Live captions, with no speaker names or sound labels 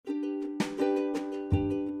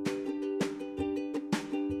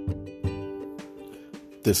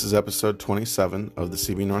This is episode 27 of the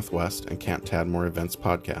CB Northwest and Camp Tadmor Events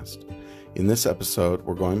podcast. In this episode,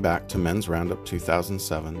 we're going back to Men's Roundup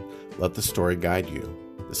 2007, Let the Story Guide You.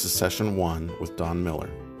 This is session 1 with Don Miller.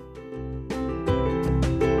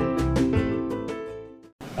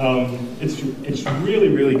 It's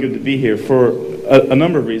really good to be here for a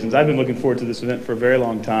number of reasons. I've been looking forward to this event for a very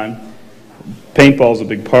long time. Paintball's a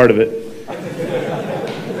big part of it.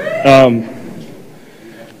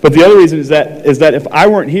 But the other reason is that if I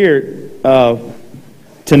weren't here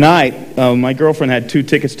tonight, my girlfriend had 2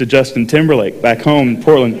 tickets to Justin Timberlake back home in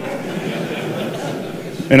Portland,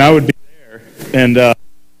 and I would be there and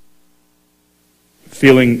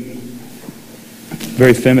feeling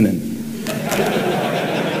very feminine.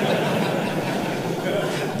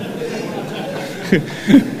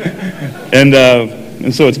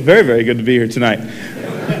 And so it's very good to be here tonight.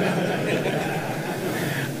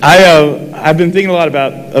 I've been thinking a lot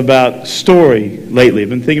about story lately. I've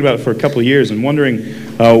been thinking about it for a couple of years and wondering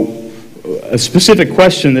a specific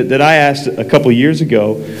question that I asked a couple of years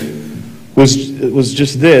ago was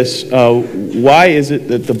just this: why is it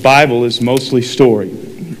that the Bible is mostly story,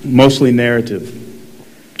 mostly narrative?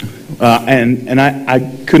 And I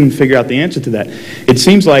couldn't figure out the answer to that. It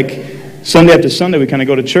seems like Sunday after Sunday we kind of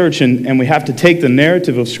go to church and we have to take the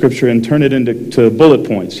narrative of Scripture and turn it into bullet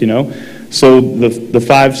points, you know? So the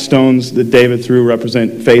 5 stones that David threw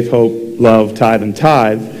represent faith, hope, love, tithe, and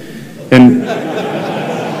tithe. And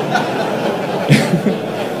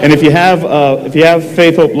and if you have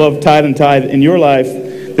faith, hope, love, tithe, and tithe in your life,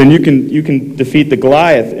 then you can defeat the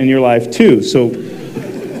Goliath in your life too. So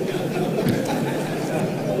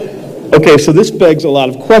okay, so this begs a lot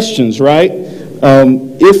of questions, right?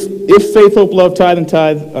 If faith, hope, love, tithe, and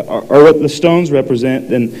tithe are what the stones represent,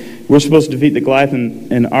 then we're supposed to defeat the Goliath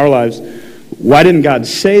in our lives. Why didn't God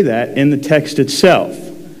say that in the text itself?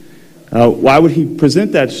 Why would he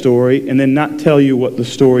present that story and then not tell you what the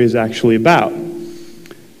story is actually about?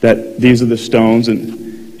 That these are the stones,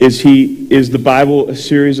 and is the Bible a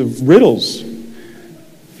series of riddles?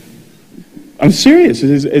 I'm serious.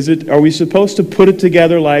 Are we supposed to put it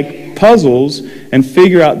together like puzzles and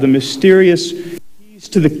figure out the mysterious keys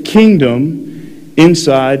to the kingdom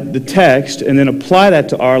inside the text and then apply that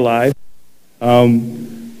to our life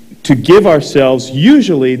to give ourselves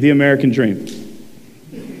usually the American dream?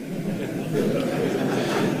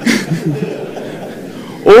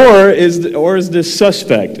 Or is this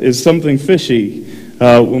suspect? Is something fishy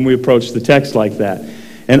when we approach the text like that?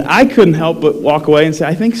 And I couldn't help but walk away and say,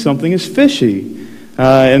 I think something is fishy.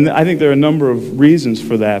 And I think there are a number of reasons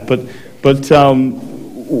for that. But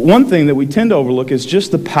one thing that we tend to overlook is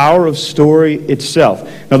just the power of story itself.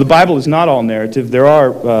 Now, the Bible is not all narrative. There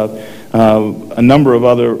are a number of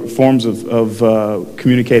other forms of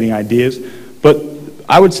communicating ideas. But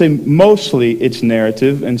I would say mostly it's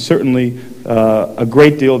narrative, and certainly a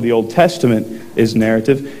great deal of the Old Testament is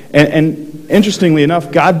narrative. And interestingly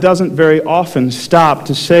enough, God doesn't very often stop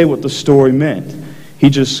to say what the story meant. He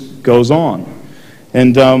just goes on.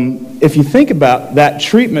 And if you think about that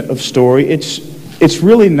treatment of story, it's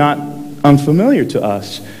really not unfamiliar to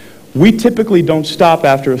us. We typically don't stop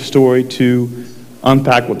after a story to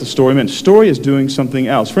unpack what the story meant. Story is doing something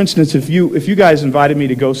else. For instance, if you guys invited me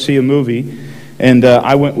to go see a movie, and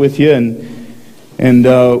I went with you, and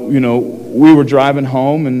we were driving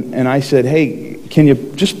home, and I said, hey, can you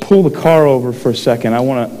just pull the car over for a second?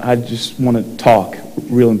 I just want to talk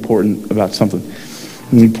real important about something.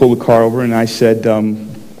 And you pull the car over, and I said,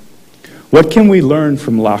 what can we learn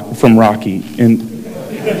from Rocky? And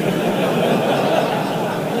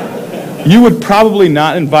you would probably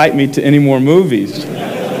not invite me to any more movies,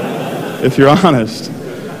 if you're honest.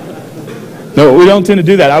 No, we don't tend to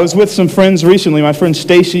do that. I was with some friends recently. My friend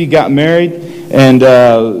Stacy got married, and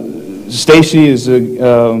Stacy is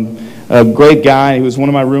a great guy. He was one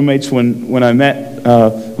of my roommates when I met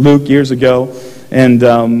Luke years ago.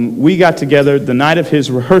 And we got together the night of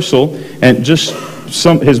his rehearsal, and just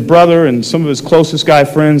his brother and some of his closest guy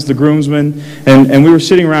friends, the groomsmen, and we were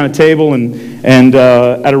sitting around a table and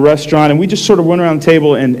at a restaurant, and we just sort of went around the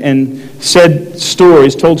table and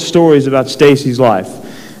told stories about Stacy's life.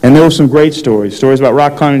 And there were some great stories about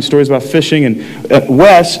rock climbing, stories about fishing. And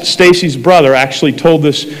Wes, Stacy's brother, actually told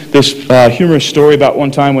this humorous story about one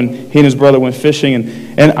time when he and his brother went fishing.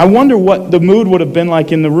 And I wonder what the mood would have been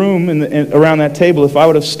like in the room around that table if I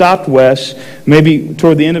would have stopped Wes, maybe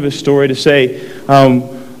toward the end of his story, to say,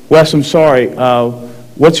 Wes, I'm sorry,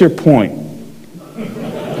 what's your point?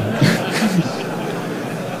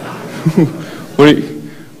 What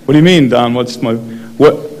do you mean, Don?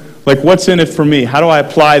 What's in it for me? How do I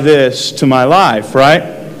apply this to my life, right?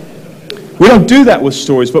 We don't do that with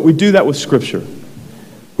stories, but we do that with Scripture.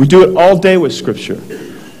 We do it all day with Scripture.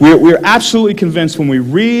 We're absolutely convinced when we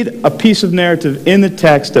read a piece of narrative in the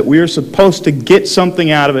text that we are supposed to get something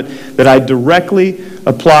out of it that I directly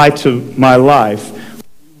apply to my life.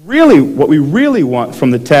 Really, what we really want from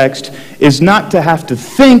the text is not to have to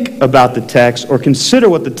think about the text or consider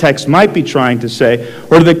what the text might be trying to say,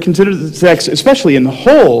 or to consider the text, especially in the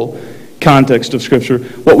whole context of Scripture.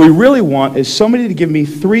 What we really want is somebody to give me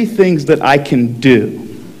 3 things that I can do.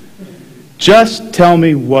 Just tell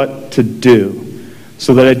me what to do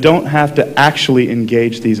so that I don't have to actually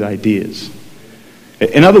engage these ideas.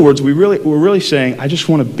 In other words, we're really saying, I just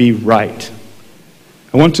want to be right.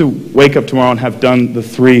 I want to wake up tomorrow and have done the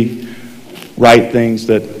 3 right things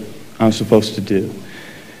that I'm supposed to do.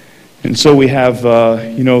 And so we have,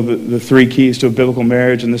 the 3 keys to a biblical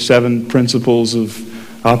marriage and the 7 principles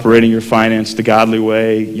of operating your finance the godly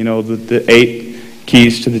way. The 8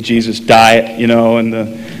 keys to the Jesus diet,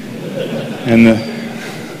 and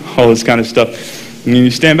all this kind of stuff. And you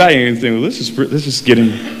stand back and you think, well, this is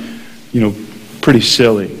getting, pretty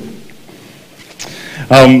silly.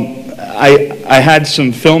 I had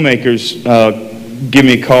some filmmakers give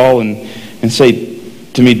me a call and say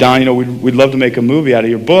to me, Don, we'd love to make a movie out of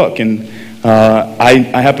your book. And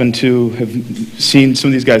I happen to have seen some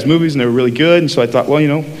of these guys' movies, and they were really good. And so I thought,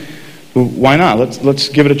 well, why not? Let's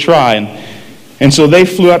give it a try. And so they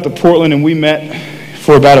flew out to Portland, and we met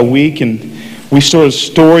for about a week, and we sort of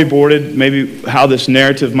storyboarded maybe how this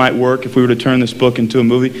narrative might work if we were to turn this book into a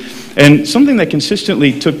movie. And something that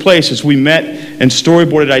consistently took place as we met and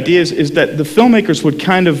storyboarded ideas is that the filmmakers would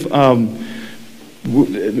kind of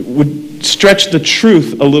would stretch the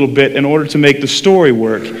truth a little bit in order to make the story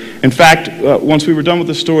work. In fact, once we were done with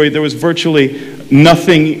the story, there was virtually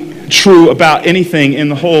nothing true about anything in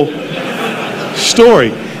the whole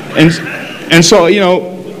story. And so,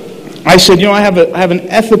 I said, I have an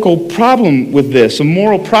ethical problem with this, a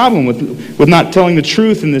moral problem with not telling the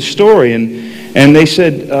truth in this story. And they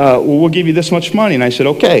said, well, we'll give you this much money. And I said,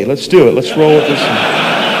 okay, let's do it. Let's roll with this.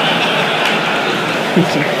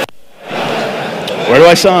 Where do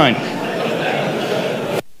I sign?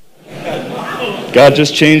 God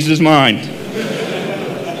just changed his mind.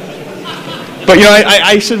 But,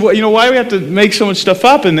 I said, well, why do we have to make so much stuff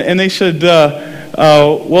up? And they said,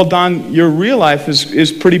 well, Don, your real life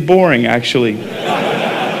is pretty boring, actually.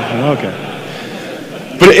 Okay.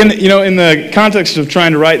 But in the context of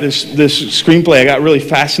trying to write this screenplay, I got really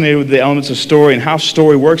fascinated with the elements of story and how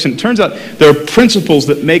story works. And it turns out there are principles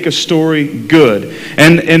that make a story good.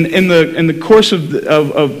 And in the course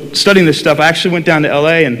of studying this stuff, I actually went down to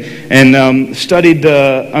L.A. and studied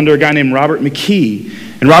under a guy named Robert McKee.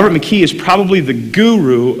 And Robert McKee is probably the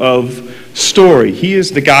guru of story. He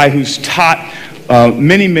is the guy who's taught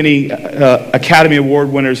many Academy Award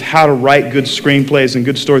winners how to write good screenplays and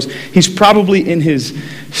good stories. He's probably in his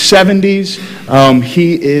 70s.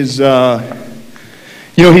 He is,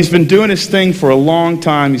 he's been doing his thing for a long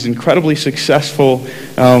time. He's incredibly successful,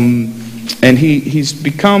 and he's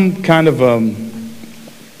become kind of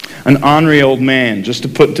an ornery old man, just to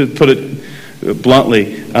put it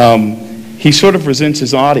bluntly. He sort of resents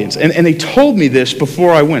his audience, and they told me this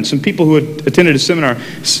before I went. Some people who had attended a seminar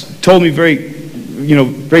told me very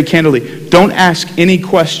candidly, don't ask any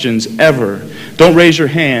questions ever. Don't raise your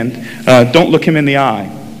hand. Don't look him in the eye.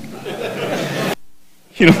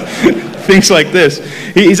 Things like this.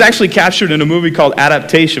 He's actually captured in a movie called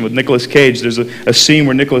Adaptation with Nicolas Cage. There's a scene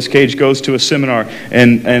where Nicolas Cage goes to a seminar,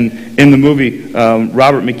 and in the movie,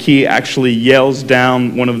 Robert McKee actually yells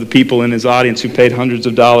down one of the people in his audience who paid hundreds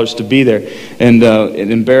of dollars to be there, and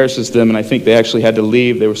it embarrasses them, and I think they actually had to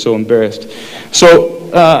leave. They were so embarrassed. So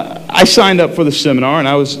I signed up for the seminar, and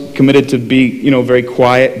I was committed to be, very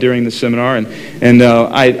quiet during the seminar. And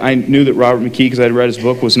I knew that Robert McKee, because I had read his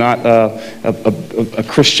book, was not a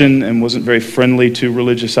Christian and wasn't very friendly to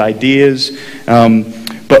religious ideas.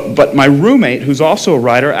 But my roommate, who's also a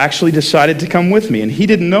writer, actually decided to come with me, and he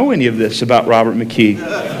didn't know any of this about Robert McKee.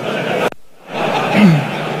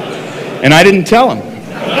 And I didn't tell him.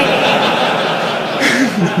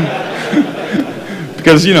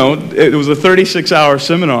 Because, it was a 36-hour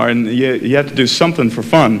seminar, and you had to do something for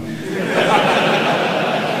fun.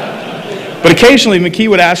 But occasionally, McKee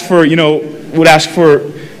would ask for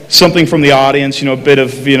something from the audience, a bit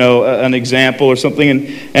of, an example or something.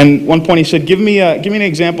 And one point he said, give me an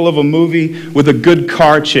example of a movie with a good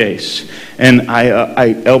car chase. And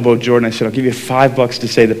I elbowed Jordan. I said, I'll give you $5 to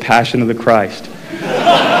say The Passion of the Christ.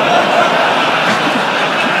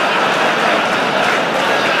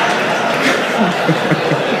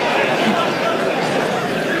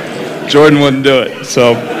 Jordan wouldn't do it.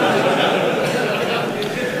 So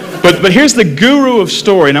But here's the guru of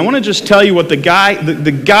story, and I want to just tell you what the guy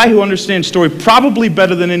who understands story probably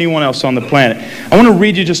better than anyone else on the planet. I want to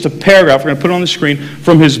read you just a paragraph. We're going to put it on the screen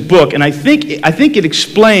from his book, and I think it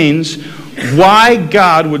explains why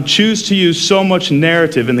God would choose to use so much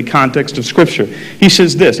narrative in the context of Scripture. He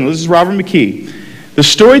says this, and this is Robert McKee. The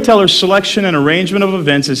storyteller's selection and arrangement of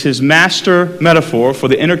events is his master metaphor for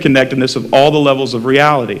the interconnectedness of all the levels of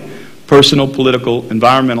reality: personal, political,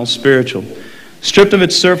 environmental, spiritual. Stripped of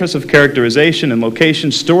its surface of characterization and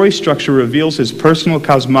location, story structure reveals his personal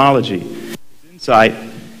cosmology,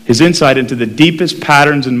 his insight into the deepest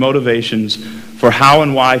patterns and motivations for how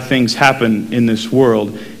and why things happen in this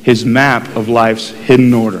world, his map of life's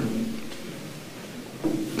hidden order.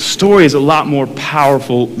 Story is a lot more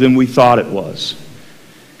powerful than we thought it was.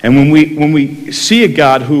 And when we see a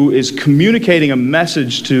God who is communicating a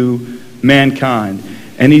message to mankind,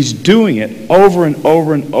 and he's doing it over and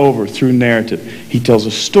over and over through narrative. He tells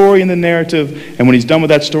a story in the narrative, and when he's done with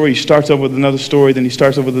that story, he starts over with another story, then he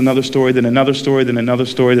starts over with another story, then another story, then another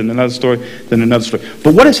story, then another story, then another story.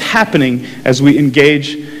 But what is happening as we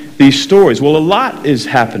engage these stories? Well, a lot is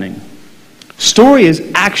happening. Story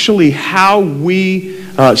is actually how we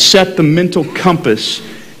set the mental compass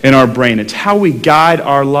in our brain. It's how we guide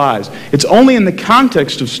our lives. It's only in the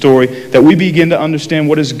context of story that we begin to understand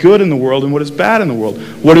what is good in the world and what is bad in the world,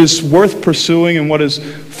 what is worth pursuing and what is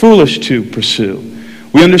foolish to pursue.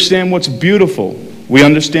 We understand what's beautiful. We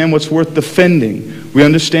understand what's worth defending. We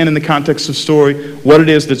understand in the context of story what it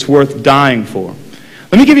is that's worth dying for.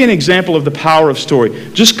 Let me give you an example of the power of story.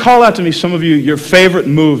 Just call out to me, some of you, your favorite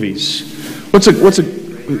movies. What's a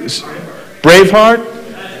Braveheart?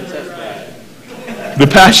 The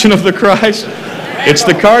Passion of the Christ? It's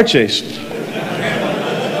the car chase.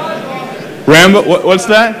 Rambo, what's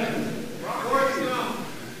that?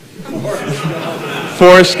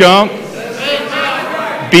 Forrest Gump.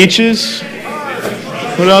 Beaches.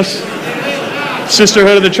 What else?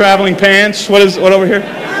 Sisterhood of the Traveling Pants. What over here?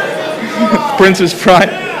 Princess Bride.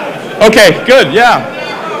 Okay, good, yeah.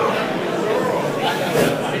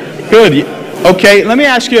 Good. Okay, let me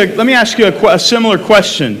ask you a similar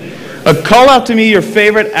question. Call out to me your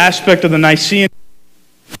favorite aspect of the Nicene.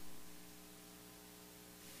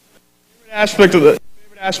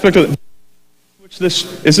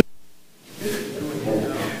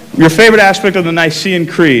 Your favorite aspect of the Nicene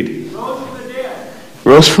Creed.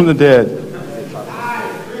 Rose from the dead.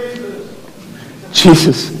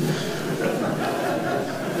 Jesus.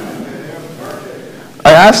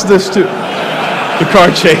 I asked this to the car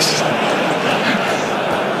chase.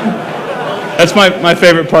 That's my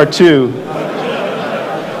favorite part, too.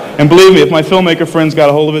 And believe me, if my filmmaker friends got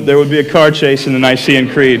a hold of it, there would be a car chase in the Nicene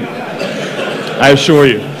Creed. I assure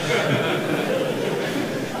you.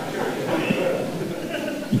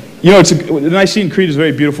 You know, the Nicene Creed is a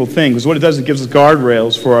very beautiful thing, because what it does, it gives us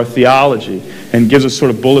guardrails for our theology and gives us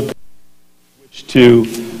sort of bullet points which to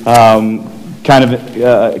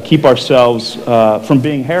keep ourselves from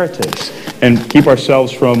being heretics and keep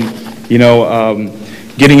ourselves from,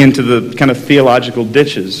 getting into the kind of theological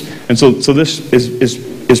ditches. And so this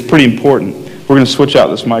is pretty important. We're going to switch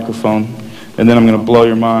out this microphone, and then I'm going to blow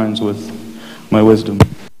your minds with my wisdom.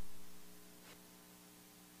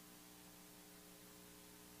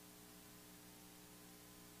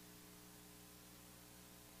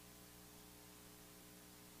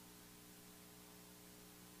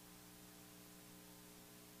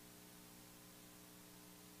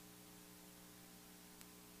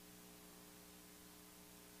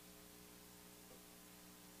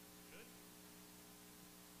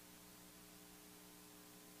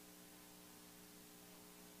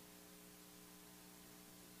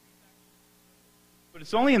 But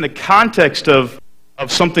it's only in the context of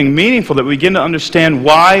something meaningful that we begin to understand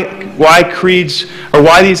why creeds, or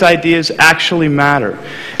why these ideas actually matter.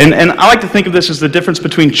 And I like to think of this as the difference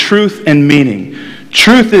between truth and meaning.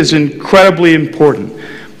 Truth is incredibly important,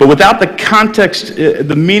 but without the context,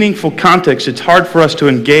 the meaningful context, it's hard for us to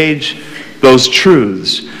engage those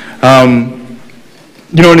truths. An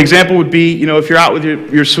example would be, if you're out with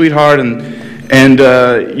your sweetheart and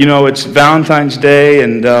it's Valentine's Day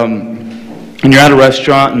and you're at a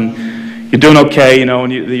restaurant and you're doing okay, and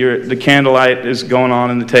the candlelight is going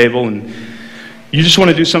on the table, and you just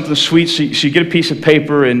want to do something sweet, so you get a piece of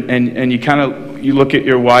paper and you look at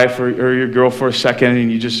your wife or your girl for a second,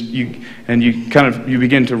 and you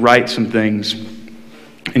begin to write some things,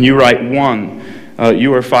 and you write 1,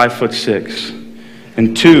 you are 5'6",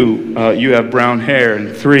 and 2, you have brown hair,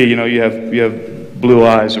 and 3, you have blue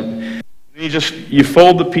eyes. You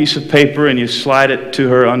fold the piece of paper and you slide it to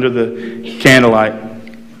her under the candlelight,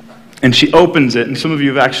 and she opens it, and some of you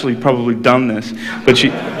have actually probably done this, but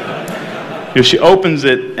She opens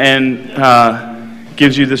it and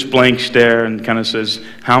gives you this blank stare and kind of says,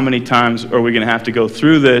 how many times are we going to have to go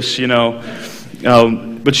through this,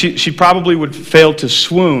 But she probably would fail to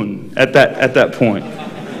swoon at that point.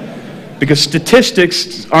 Because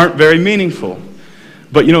statistics aren't very meaningful.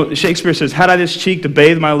 But, Shakespeare says, had I this cheek to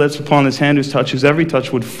bathe my lips upon this hand whose every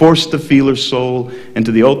touch would force the feeler's soul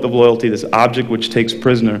into the oath of loyalty, this object which takes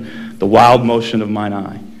prisoner the wild motion of mine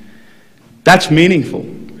eye. That's meaningful.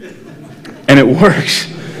 And it works.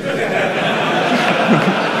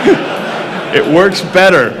 It works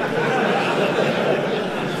better.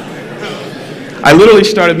 I literally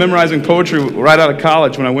started memorizing poetry right out of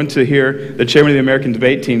college when I went to hear the chairman of the American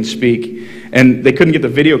debate team speak. And they couldn't get the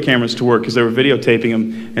video cameras to work because they were videotaping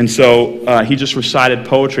him. And so he just recited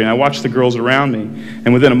poetry. And I watched the girls around me.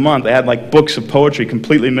 And within a month, I had like books of poetry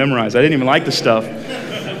completely memorized. I didn't even like the stuff.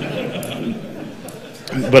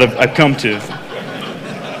 But I've come to.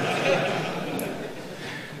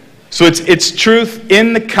 So it's truth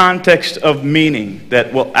in the context of meaning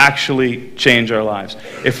that will actually change our lives.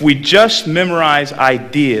 If we just memorize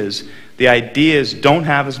ideas, the ideas don't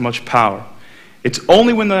have as much power. It's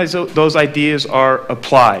only when those ideas are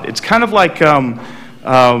applied. It's kind of like,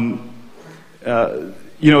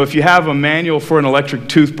 if you have a manual for an electric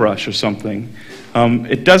toothbrush or something,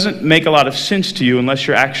 it doesn't make a lot of sense to you unless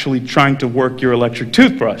you're actually trying to work your electric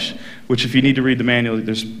toothbrush, which if you need to read the manual,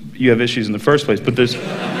 you have issues in the first place. But there's...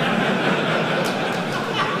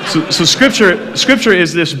 So Scripture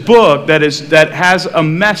is this book that has a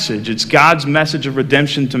message. It's God's message of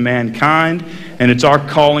redemption to mankind, and it's our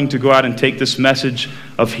calling to go out and take this message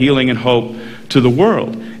of healing and hope to the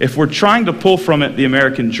world. If we're trying to pull from it the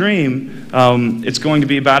American dream, it's going to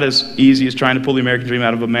be about as easy as trying to pull the American dream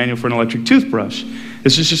out of a manual for an electric toothbrush.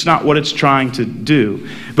 This is just not what it's trying to do.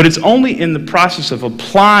 But it's only in the process of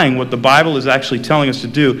applying what the Bible is actually telling us to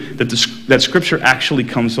do that Scripture actually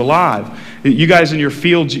comes alive. You guys in your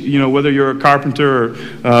fields, whether you're a carpenter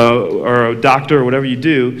or a doctor or whatever you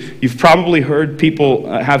do, you've probably heard people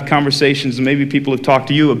have conversations, and maybe people have talked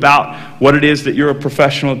to you about what it is that you're a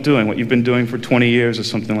professional at doing, what you've been doing for 20 years or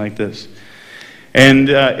something like this. And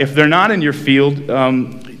if they're not in your field,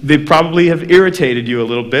 they probably have irritated you a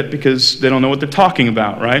little bit because they don't know what they're talking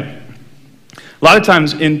about, right? A lot of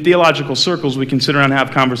times in theological circles, we can sit around and have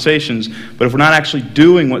conversations, but if we're not actually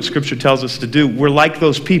doing what Scripture tells us to do, we're like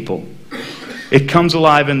those people. It comes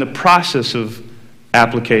alive in the process of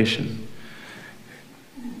application.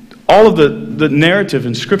 All of the narrative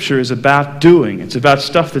in Scripture is about doing. It's about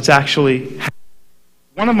stuff that's actually happening.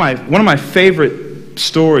 One of my favorite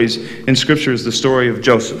stories in Scripture is the story of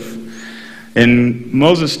Joseph. And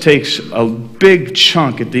Moses takes a big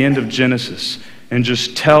chunk at the end of Genesis and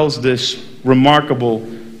just tells this remarkable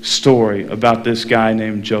story about this guy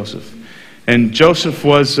named Joseph. And Joseph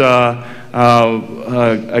was a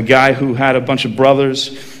guy who had a bunch of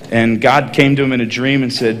brothers, and God came to him in a dream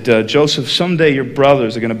and said, Joseph, someday your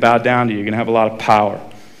brothers are going to bow down to you. You're going to have a lot of power.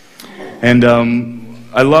 And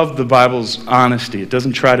I love the Bible's honesty. It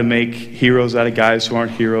doesn't try to make heroes out of guys who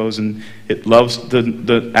aren't heroes, and it loves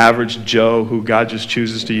the average Joe who God just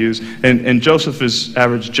chooses to use. And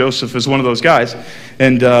average Joseph is one of those guys.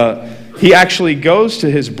 And he actually goes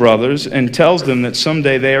to his brothers and tells them that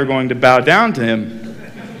someday they are going to bow down to him.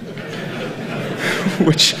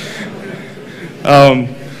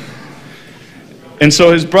 And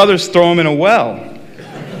so his brothers throw him in a well.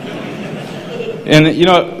 And,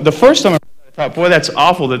 the first time I thought, boy, that's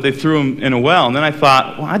awful that they threw him in a well. And then I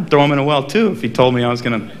thought, well, I'd throw him in a well too if he told me I was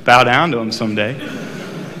going to bow down to him someday.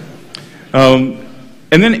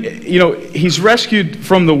 And then, he's rescued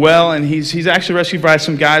from the well, and he's actually rescued by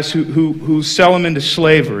some guys who sell him into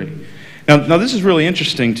slavery. Now this is really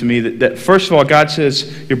interesting to me that first of all, God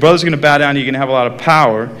says, your brother's going to bow down to you, you're going to have a lot of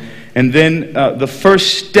power. And then the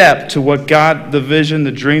first step to what God, the vision,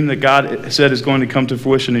 the dream that God said is going to come to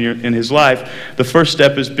fruition in his life, the first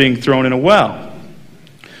step is being thrown in a well.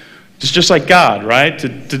 It's just like God, right?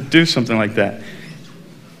 To do something like that.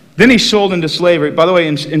 Then he's sold into slavery. By the way,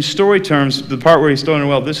 in story terms, the part where he's thrown in a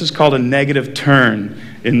well, this is called a negative turn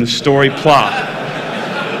in the story plot.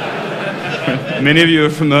 Many of you are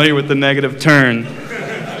familiar with the negative turn.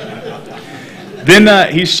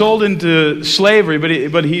 Then he's sold into slavery,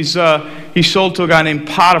 but he's sold to a guy named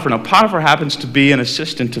Potiphar. Now, Potiphar happens to be an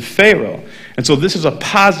assistant to Pharaoh. And so this is a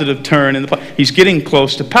positive turn. He's getting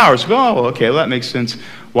close to power. So, okay, well, that makes sense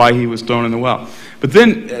why he was thrown in the well. But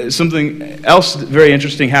then something else very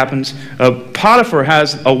interesting happens. Potiphar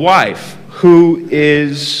has a wife who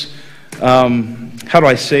is, how do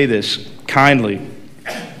I say this kindly?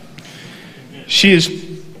 She is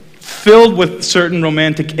filled with certain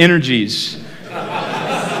romantic energies.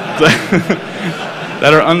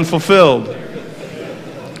 that are unfulfilled.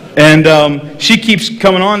 And she keeps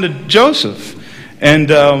coming on to Joseph. And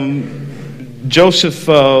Joseph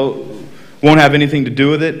won't have anything to do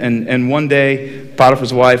with it. And one day,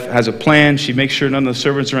 Potiphar's wife has a plan. She makes sure none of the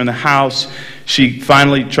servants are in the house. She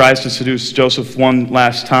finally tries to seduce Joseph one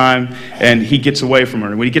last time, and he gets away from her.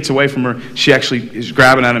 And when he gets away from her, she actually is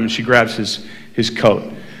grabbing at him, and she grabs his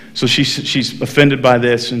coat. So she's offended by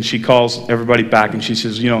this, and she calls everybody back, and she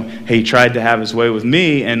says, hey, he tried to have his way with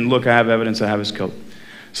me, and look, I have evidence, I have his coat.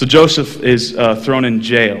 So Joseph is thrown in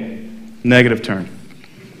jail. Negative turn.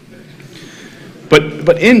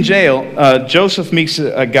 But in jail, Joseph meets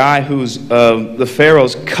a guy who's the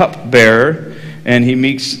Pharaoh's cupbearer, and he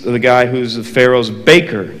meets the guy who's the Pharaoh's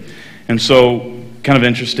baker. And so, kind of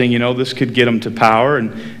interesting, this could get him to power.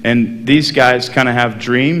 And these guys kind of have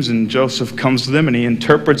dreams, and Joseph comes to them, and he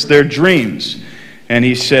interprets their dreams. And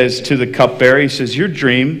he says to the cupbearer, he says, your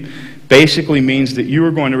dream basically means that you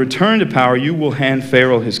are going to return to power. You will hand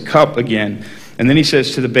Pharaoh his cup again. And then he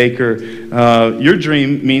says to the baker, your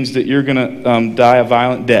dream means that you're going to die a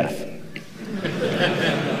violent death,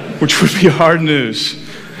 which would be hard news.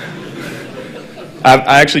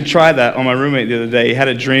 I actually tried that on my roommate the other day. He had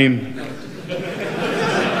a dream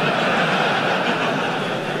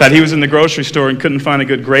that he was in the grocery store and couldn't find a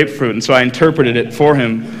good grapefruit, and so I interpreted it for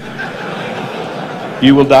him.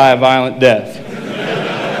 You will die a violent death.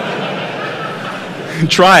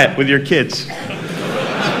 Try it with your kids.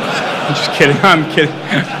 I'm just kidding. I'm kidding.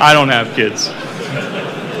 I don't have kids.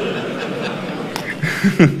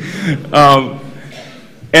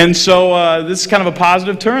 And so this is kind of a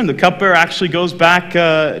positive turn. The cupbearer actually goes back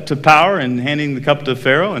to power and handing the cup to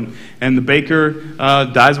Pharaoh, and the baker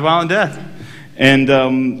dies a violent death.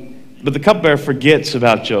 But the cupbearer forgets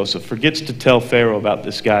about Joseph, forgets to tell Pharaoh about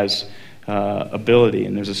this guy's ability,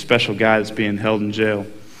 and there's a special guy that's being held in jail.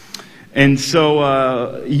 And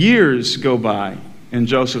so years go by, and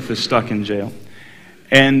Joseph is stuck in jail.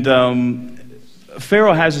 And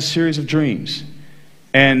Pharaoh has a series of dreams,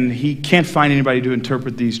 and he can't find anybody to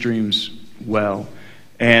interpret these dreams well.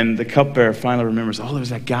 And the cupbearer finally remembers, oh, there's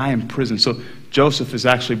that guy in prison. So Joseph is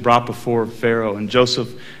actually brought before Pharaoh, and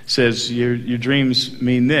Joseph says, your dreams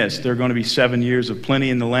mean this. There are going to be 7 years of plenty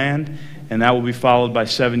in the land, and that will be followed by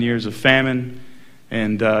 7 years of famine,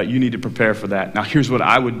 and you need to prepare for that. Now, here's what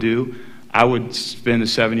I would do. I would spend the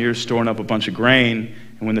 7 years storing up a bunch of grain,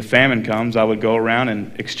 and when the famine comes, I would go around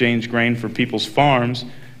and exchange grain for people's farms,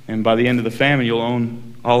 and by the end of the famine, you'll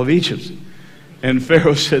own all of Egypt. And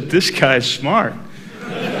Pharaoh said, this guy's smart.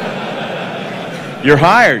 You're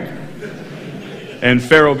hired. And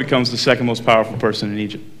Pharaoh becomes the second most powerful person in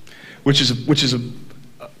Egypt, which is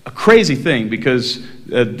a crazy thing, because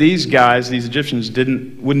these guys, these Egyptians,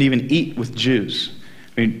 wouldn't even eat with Jews.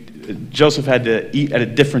 I mean, Joseph had to eat at a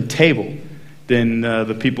different table than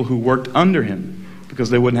the people who worked under him, because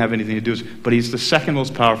they wouldn't have anything to do with it. But he's the second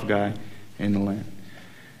most powerful guy in the land.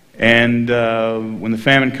 And when the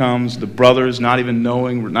famine comes, the brothers, not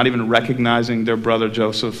even recognizing their brother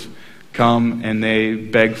Joseph, come and they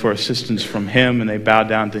beg for assistance from him, and they bow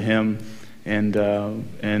down to him.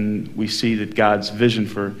 And we see that God's vision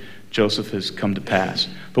for Joseph has come to pass.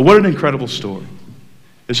 But what an incredible story.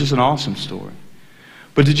 It's just an awesome story.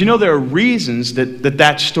 But did you know there are reasons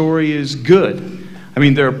that story is good? I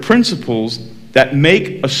mean, there are principles that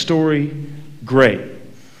make a story great.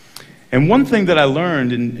 And one thing that I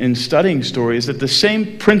learned in studying story is that the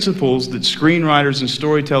same principles that screenwriters and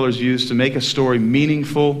storytellers use to make a story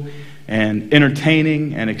meaningful and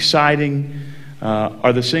entertaining and exciting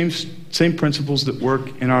are the same principles that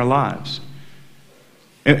work in our lives.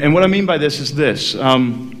 And what I mean by this is this,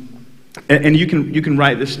 and you can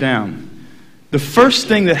write this down. The first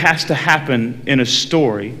thing that has to happen in a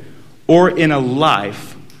story or in a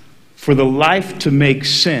life for the life to make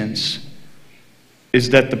sense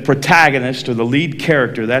is that the protagonist or the lead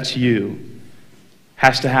character, that's you,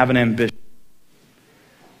 has to have an ambition.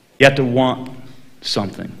 You have to want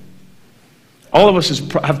something. All of us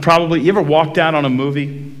have probably, you ever walked out on a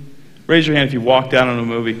movie? Raise your hand if you walked out on a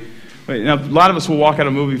movie. Now, a lot of us will walk out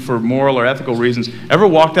of a movie for moral or ethical reasons. Ever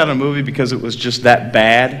walked out of a movie because it was just that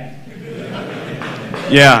bad?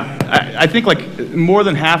 Yeah, I think like more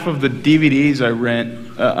than half of the DVDs I rent,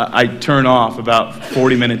 I turn off about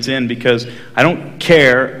 40 minutes in, because I don't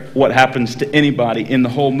care what happens to anybody in the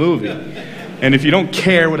whole movie. And if you don't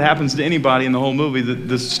care what happens to anybody in the whole movie,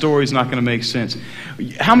 the story's not going to make sense.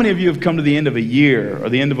 How many of you have come to the end of a year or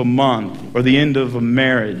the end of a month or the end of a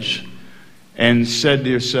marriage and said to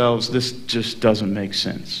yourselves, this just doesn't make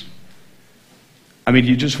sense? I mean,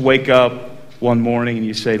 you just wake up one morning and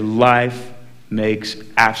you say, life makes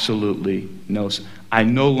absolutely no sense. I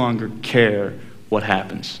no longer care what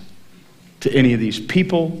happens to any of these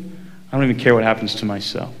people. I don't even care what happens to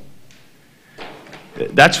myself.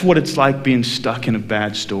 That's what it's like being stuck in a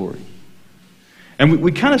bad story. And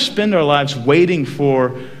we kind of spend our lives waiting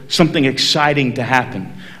for something exciting to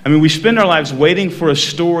happen. I mean, we spend our lives waiting for a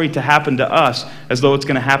story to happen to us as though it's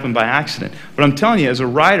going to happen by accident. But I'm telling you, as a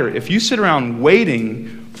writer, if you sit around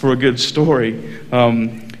waiting for a good story,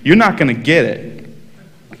 you're not going to get it.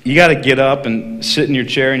 You got to get up and sit in your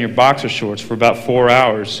chair in your boxer shorts for about 4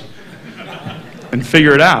 hours and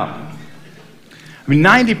figure it out. I mean,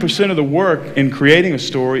 90% of the work in creating a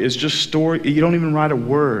story is just story. You don't even write a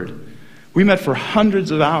word. We met for hundreds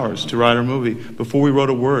of hours to write our movie before we wrote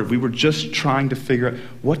a word. We were just trying to figure out,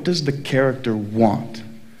 what does the character want?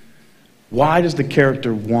 Why does the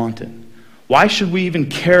character want it? Why should we even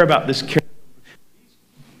care about this character?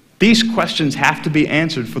 These questions have to be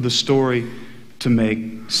answered for the story to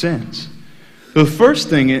make sense. The first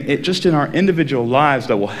thing, just in our individual lives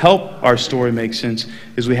that will help our story make sense,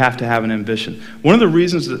 is we have to have an ambition. One of the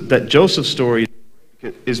reasons that Joseph's story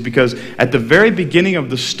is because at the very beginning of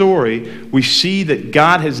the story, we see that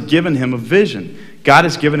God has given him a vision. God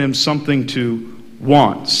has given him something to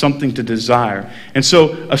want, something to desire. And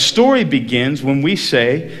so a story begins when we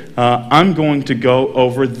say, I'm going to go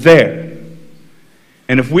over there.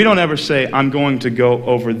 And if we don't ever say, I'm going to go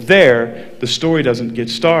over there, the story doesn't get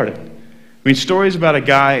started. I mean, stories about a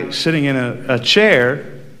guy sitting in a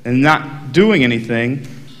chair and not doing anything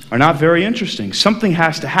are not very interesting. Something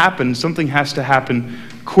has to happen. Something has to happen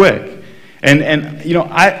quick. And you know,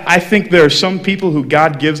 I think there are some people who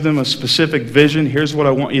God gives them a specific vision. Here's what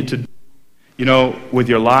I want you to do, you know, with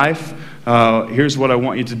your life. Here's what I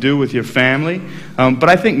want you to do with your family. But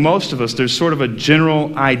I think most of us, there's sort of a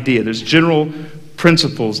general idea. There's general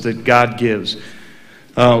principles that God gives.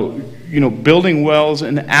 You know, building wells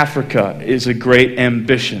in Africa is a great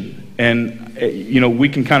ambition. And, you know, we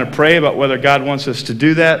can kind of pray about whether God wants us to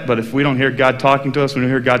do that, but if we don't hear God talking to us, we don't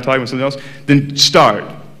hear God talking about something else, then start,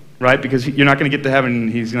 right? Because you're not going to get to heaven and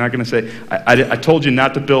he's not going to say, I told you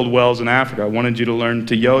not to build wells in Africa. I wanted you to learn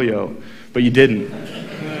to yo-yo, but you didn't.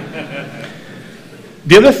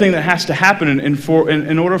 The other thing that has to happen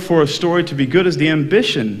in order for a story to be good is the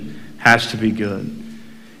ambition has to be good.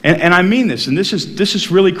 And I mean this, and this is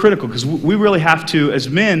really critical, because we really have to, as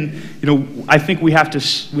men, you know, I think we have to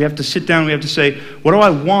sit down, we have to say, what do I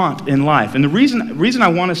want in life? And the reason I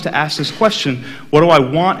want us to ask this question, what do I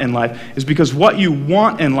want in life, is because what you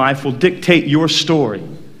want in life will dictate your story.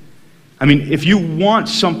 I mean, if you want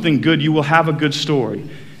something good, you will have a good story.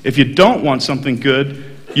 If you don't want something good,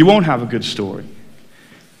 you won't have a good story.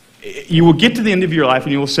 You will get to the end of your life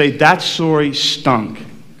and you will say, that story stunk.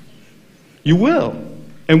 You will.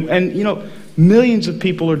 And you know, millions of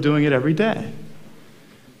people are doing it every day.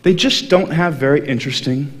 They just don't have very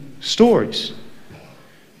interesting stories.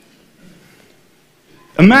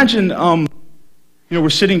 Imagine, you know, we're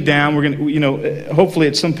sitting down. We're going to, you know, hopefully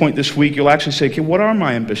at some point this week, you'll actually say, okay, what are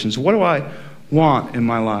my ambitions? What do I want in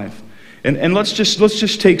my life? And let's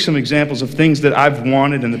just take some examples of things that I've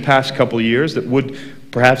wanted in the past couple of years that would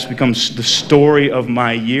perhaps become the story of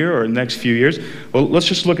my year or the next few years. Well, let's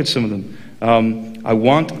just look at some of them. I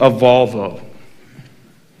want a Volvo.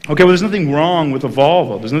 Okay, well, there's nothing wrong with a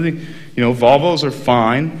Volvo. There's nothing, you know, Volvos are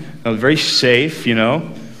fine, very safe, you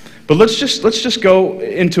know. But let's just go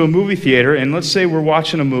into a movie theater, and let's say we're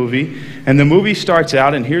watching a movie, and the movie starts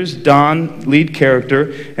out, and here's Don, lead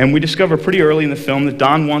character, and we discover pretty early in the film that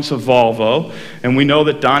Don wants a Volvo, and we know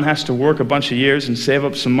that Don has to work a bunch of years and save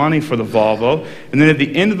up some money for the Volvo, and then at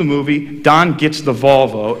the end of the movie, Don gets the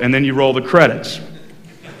Volvo, and then you roll the credits.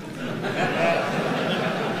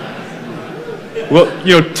 Well,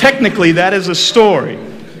 you know, technically that is a story,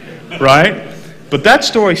 right? But that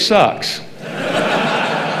story sucks.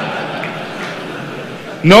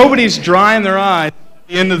 Nobody's drying their eyes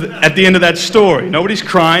at the end of that story. Nobody's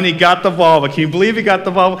crying, he got the Volvo. Can you believe he got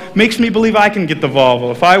the Volvo? Makes me believe I can get the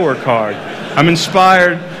Volvo if I work hard. I'm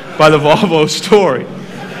inspired by the Volvo story.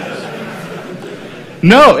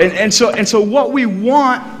 No, and so what we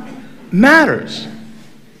want matters.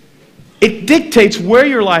 It dictates where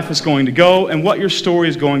your life is going to go and what your story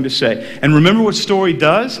is going to say. And remember what story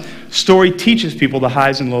does? Story teaches people the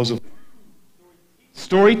highs and lows of life.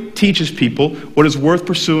 Story teaches people what is worth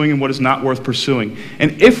pursuing and what is not worth pursuing.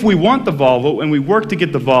 And if we want the Volvo and we work to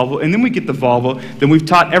get the Volvo and then we get the Volvo, then we've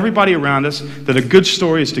taught everybody around us that a good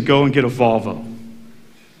story is to go and get a Volvo.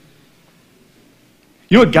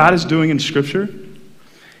 You know what God is doing in Scripture?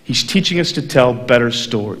 He's teaching us to tell better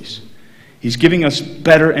stories. He's giving us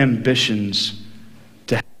better ambitions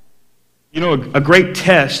to have. You know, a great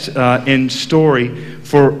test in story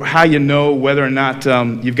for how you know whether or not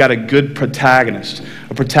you've got a good protagonist,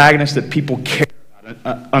 a protagonist that people care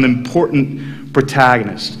about, an important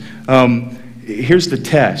protagonist. Here's the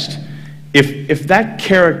test. If that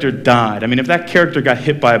character died, I mean, if that character got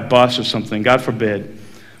hit by a bus or something, God forbid,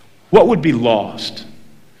 what would be lost?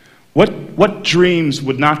 What dreams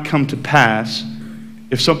would not come to pass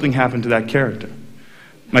if something happened to that character?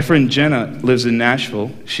 My friend Jenna lives in Nashville.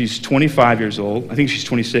 She's 25 years old. I think she's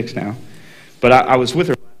 26 now. But I was with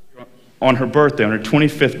her on her birthday, on her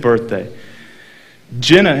 25th birthday.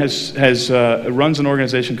 Jenna runs an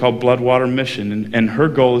organization called Bloodwater Mission, and her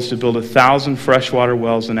goal is to build 1,000 freshwater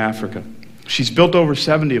wells in Africa. She's built over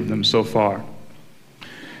 70 of them so far.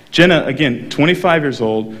 Jenna, again, 25 years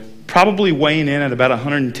old, probably weighing in at about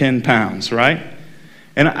 110 pounds, right?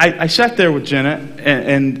 And I sat there with Jenna,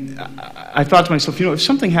 and I thought to myself, if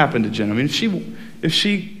something happened to Jenna, I mean, if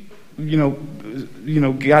she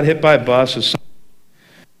got hit by a bus or something,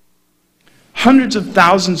 hundreds of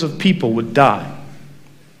thousands of people would die.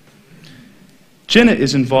 Jenna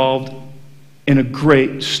is involved in a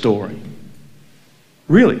great story.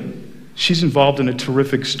 Really, she's involved in a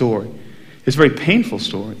terrific story. It's a very painful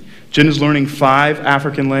story. Jenna's learning 5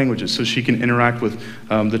 African languages so she can interact with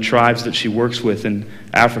the tribes that she works with in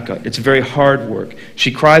Africa. It's very hard work. She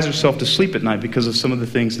cries herself to sleep at night because of some of the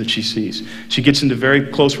things that she sees. She gets into very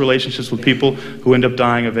close relationships with people who end up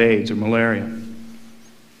dying of AIDS or malaria.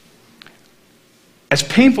 As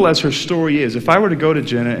painful as her story is, if I were to go to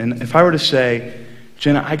Jenna and if I were to say,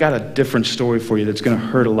 Jenna, I got a different story for you that's going to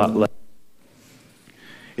hurt a lot less.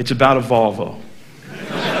 It's about a Volvo.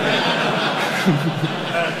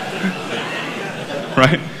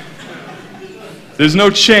 Right? There's no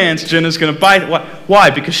chance Jenna's going to buy it. Why?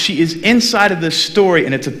 Because she is inside of this story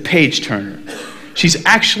and it's a page turner. She's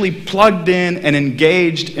actually plugged in and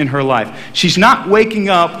engaged in her life. She's not waking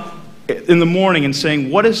up in the morning and saying,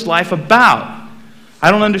 what is life about? I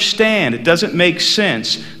don't understand. It doesn't make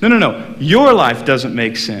sense. No. Your life doesn't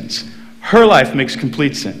make sense. Her life makes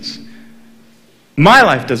complete sense. My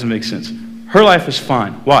life doesn't make sense. Her life is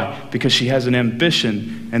fine. Why? Because she has an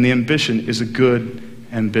ambition, and the ambition is a good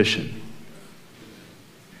ambition.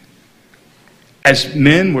 As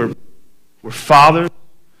men, we're fathers,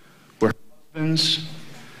 we're husbands.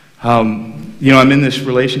 I'm in this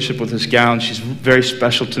relationship with this gal, and she's very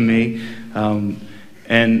special to me.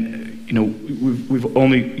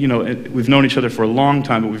 We've known each other for a long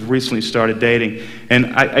time, but we've recently started dating. And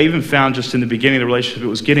I even found just in the beginning of the relationship, it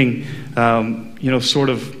was getting, sort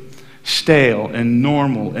of stale and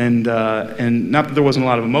normal, and not that there wasn't a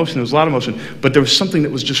lot of emotion. There was a lot of emotion, but there was something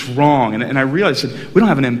that was just wrong. And I realized that we don't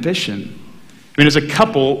have an ambition. I mean, as a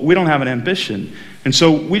couple, we don't have an ambition. And so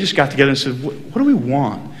we just got together and said, what do we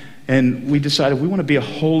want? And we decided we want to be a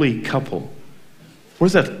holy couple.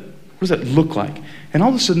 What does that look like? And all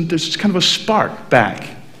of a sudden, there's just kind of a spark back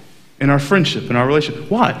in our friendship, in our relationship.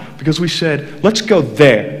 Why? Because we said, let's go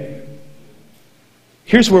there.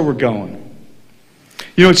 Here's where we're going.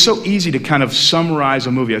 It's so easy to kind of summarize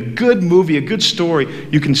a movie. A good story,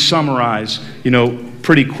 you can summarize,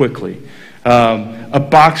 pretty quickly. A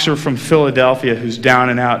boxer from Philadelphia who's down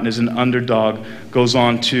and out and is an underdog goes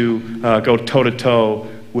on to go toe-to-toe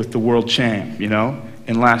with the world champ,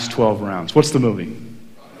 in last 12 rounds. What's the movie?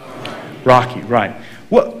 Rocky, right.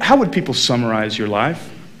 Well, how would people summarize your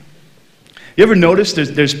life? You ever notice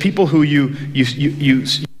there's people who you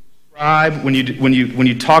describe when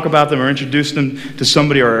you talk about them or introduce them to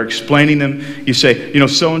somebody or are explaining them? You say,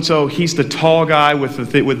 so and so, he's the tall guy with the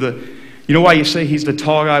thing with the. You know why you say he's the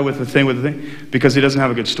tall guy with the thing? Because he doesn't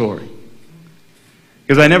have a good story.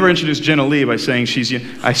 Because I never introduced Jenna Lee by saying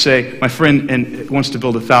I say my friend wants to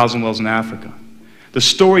build 1,000 wells in Africa. The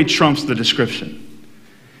story trumps the description.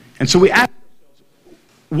 And so we ask ourselves,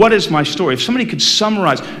 what is my story? If somebody could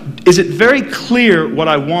summarize, is it very clear what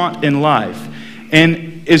I want in life?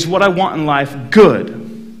 And is what I want in life good?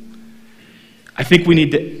 I think we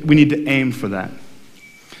need to aim for that.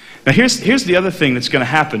 Now here's the other thing that's going to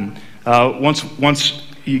happen once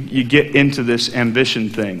you get into this ambition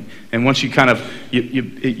thing, and once you kind of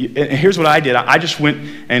and here's what I did. I just went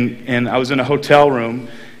and I was in a hotel room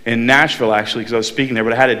in Nashville, actually, because I was speaking there,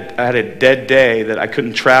 but I had a dead day that I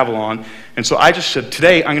couldn't travel on. And so I just said,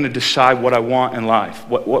 today I'm going to decide what I want in life,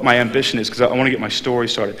 what my ambition is, because I want to get my story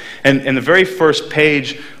started. And the very first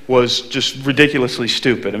page was just ridiculously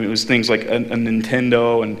stupid. I mean, it was things like a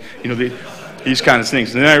Nintendo and, these kinds of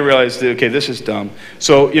things. And then I realized, okay, this is dumb.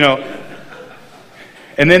 So,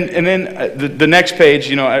 the next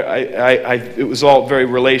page, it was all very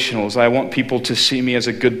relational. I want people to see me as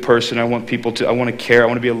a good person. I want to care. I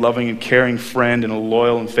want to be a loving and caring friend and a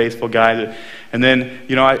loyal and faithful guy. And then,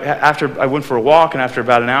 after I went for a walk, and after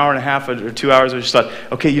about an hour and a half or 2 hours, I just thought,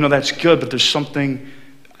 okay, that's good, but there's something,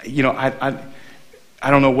 I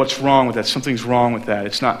don't know what's wrong with that. Something's wrong with that.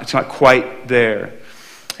 It's not quite there.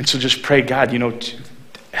 And so just pray, God,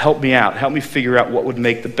 help me out. Help me figure out what would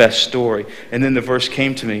make the best story. And then the verse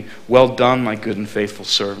came to me, well done, my good and faithful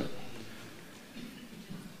servant.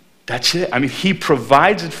 That's it. He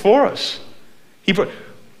provides it for us.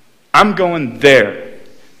 I'm going there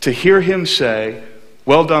to hear him say,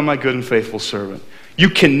 well done, my good and faithful servant. You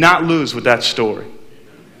cannot lose with that story.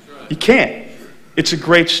 You can't. It's a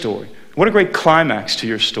great story. What a great climax to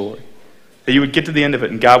your story. That you would get to the end of it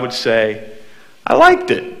and God would say, I liked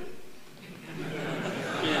it.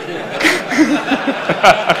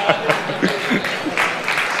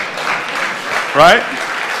 Right?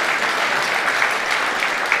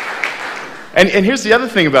 And here's the other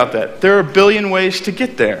thing about that. There are a billion ways to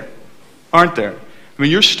get there, aren't there?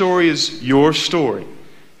 Your story is your story.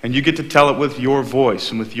 And you get to tell it with your voice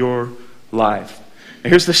and with your life. And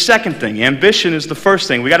here's the second thing. Ambition is the first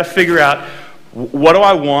thing. We got to figure out, what do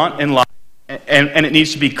I want in life? And it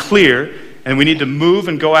needs to be clear. And we need to move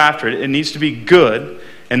and go after it. It needs to be good.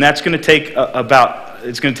 And that's going to take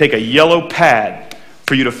it's going to take a yellow pad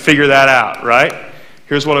for you to figure that out, right?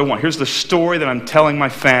 Here's what I want. Here's the story that I'm telling my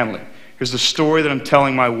family. Here's the story that I'm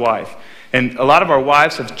telling my wife. And a lot of our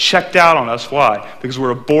wives have checked out on us. Why? Because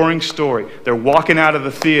we're a boring story. They're walking out of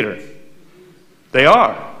the theater. They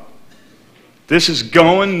are. This is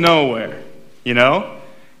going nowhere, And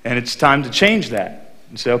it's time to change that.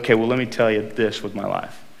 And say, okay, well, let me tell you this with my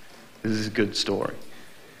life. This is a good story.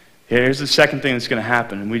 Here's the second thing that's going to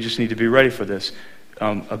happen, and we just need to be ready for this.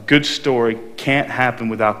 A good story can't happen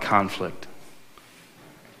without conflict.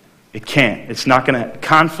 It can't. It's not going to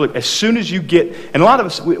conflict. As soon as you get, and a lot of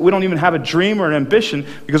us, we don't even have a dream or an ambition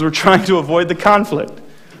because we're trying to avoid the conflict.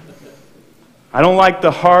 I don't like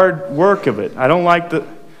the hard work of it.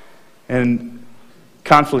 And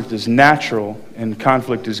conflict is natural and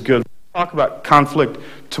conflict is good. We'll talk about conflict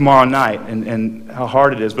tomorrow night and how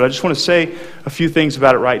hard it is, but I just want to say a few things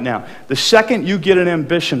about it right now. The second you get an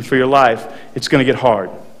ambition for your life, it's going to get hard.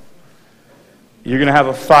 You're going to have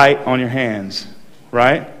a fight on your hands,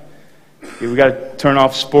 right? We got to turn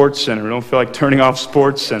off Sports Center. We don't feel like turning off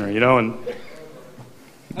Sports Center, and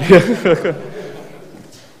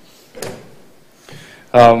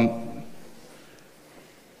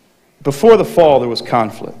before the fall, there was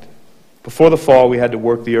conflict. Before the fall, we had to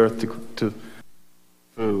work the earth to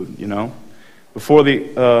food, Before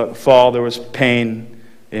the fall, there was pain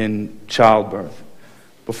in childbirth.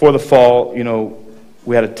 Before the fall,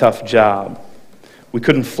 we had a tough job. We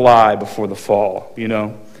couldn't fly before the fall,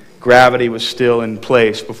 Gravity was still in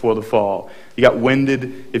place before the fall. You got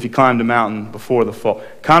winded if you climbed a mountain before the fall.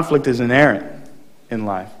 Conflict is inherent in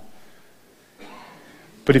life.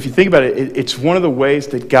 But if you think about it, it's one of the ways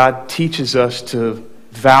that God teaches us to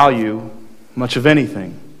value much of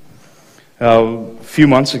anything. A few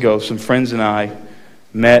months ago, some friends and I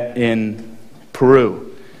met in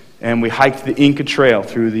Peru, and we hiked the Inca Trail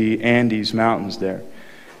through the Andes Mountains there.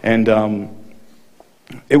 And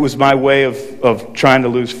it was my way of trying to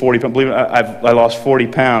lose 40 pounds. Believe it, I lost 40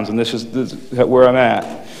 pounds, and this is where I'm at.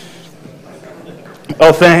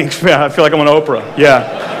 Oh, thanks. Yeah, I feel like I'm on Oprah.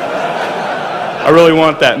 Yeah. I really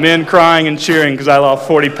want that. Men crying and cheering because I lost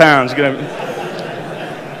 40 pounds.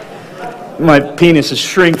 My penis is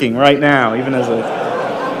shrinking right now, even as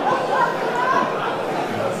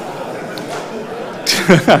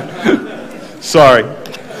Sorry.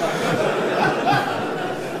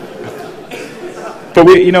 But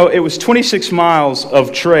it was 26 miles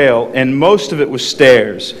of trail, and most of it was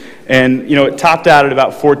stairs. And, it topped out at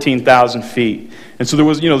about 14,000 feet. And so there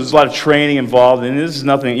was a lot of training involved, and this is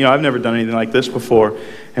nothing, I've never done anything like this before.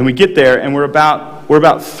 And we get there, and we're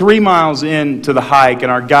about 3 miles into the hike,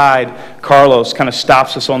 and our guide, Carlos, kind of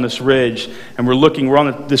stops us on this ridge, and we're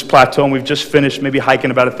on this plateau, and we've just finished maybe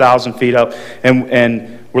hiking about 1,000 feet up,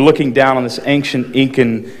 and we're looking down on this ancient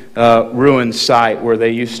Incan ruin site where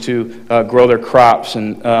they used to grow their crops,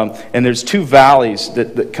 and there's two valleys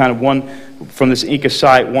that kind of one from this Inca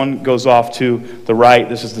site. One goes off to the right.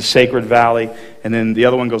 This is the Sacred Valley, and then the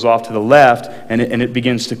other one goes off to the left, and it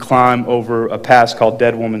begins to climb over a pass called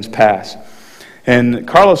Dead Woman's Pass. And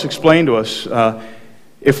Carlos explained to us,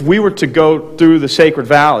 if we were to go through the Sacred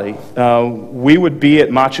Valley, we would be at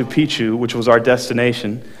Machu Picchu, which was our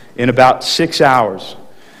destination, in about 6 hours.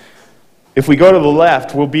 If we go to the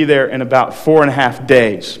left, we'll be there in about 4.5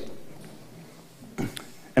 days.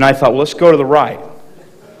 And I thought, well, let's go to the right.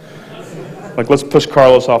 Like, let's push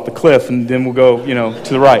Carlos off the cliff, and then we'll go,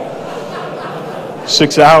 to the right.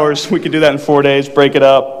 6 hours. We could do that in 4 days, break it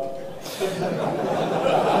up.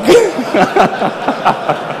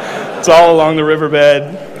 It's all along the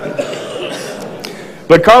riverbed.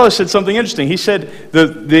 But Carlos said something interesting. He said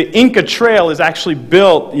the Inca Trail is actually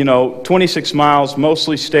built, 26 miles,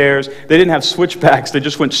 mostly stairs. They didn't have switchbacks. They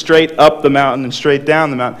just went straight up the mountain and straight down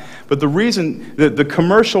the mountain. But the reason, the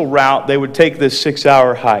commercial route, they would take this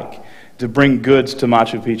 6-hour hike to bring goods to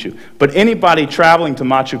Machu Picchu. But anybody traveling to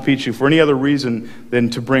Machu Picchu for any other reason than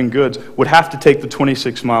to bring goods would have to take the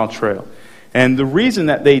 26-mile trail. And the reason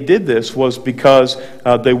that they did this was because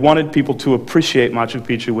they wanted people to appreciate Machu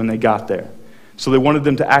Picchu when they got there. So they wanted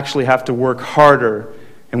them to actually have to work harder,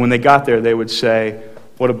 and when they got there, they would say,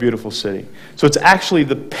 what a beautiful city. So it's actually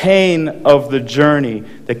the pain of the journey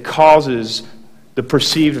that causes the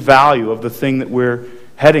perceived value of the thing that we're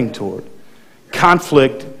heading toward.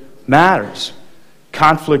 Conflict matters.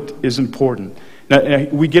 Conflict is important. Now,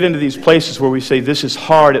 we get into these places where we say, this is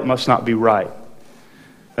hard, it must not be right.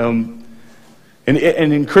 And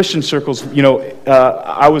in Christian circles,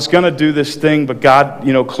 I was going to do this thing, but God,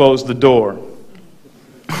 closed the door.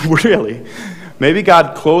 Really? Maybe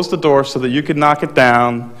God closed the door so that you could knock it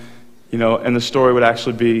down, and the story would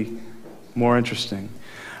actually be more interesting.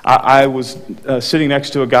 I was sitting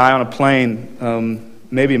next to a guy on a plane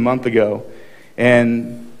maybe a month ago,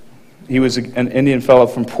 and he was an Indian fellow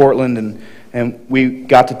from Portland, and we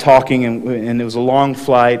got to talking, and it was a long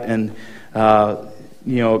flight, and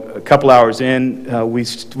a couple hours in, we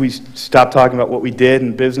stopped talking about what we did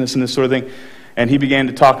in business and this sort of thing. And he began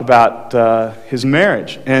to talk about his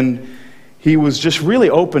marriage. And he was just really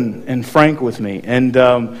open and frank with me. And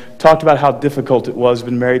talked about how difficult it was.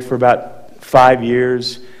 Been married for about 5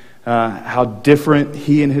 years. How different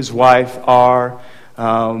he and his wife are.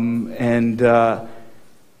 And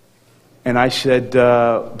I said,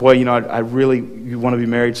 boy, I really want to be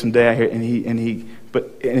married someday. I hear, and he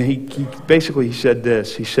basically he said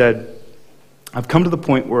this. He said, I've come to the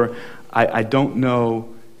point where I don't know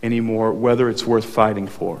anymore whether it's worth fighting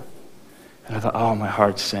for. And I thought, oh, my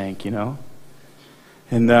heart sank,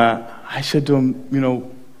 And I said to him,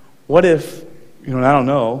 what if, and I don't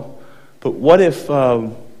know, but what if the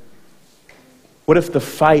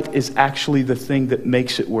fight is actually the thing that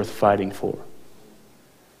makes it worth fighting for?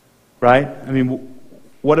 Right? I mean,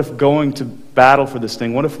 what if going to battle for this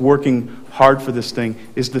thing, what if working hard for this thing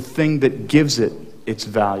is the thing that gives it its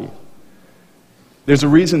value? There's a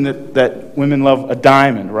reason that women love a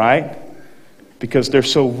diamond, right? Because they're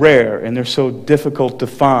so rare and they're so difficult to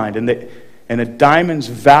find. And a diamond's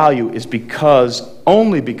value is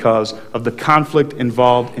only because of the conflict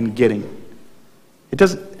involved in getting it.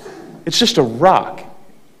 It's just a rock.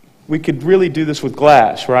 We could really do this with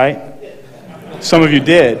glass, right? Some of you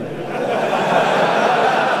did.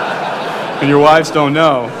 And your wives don't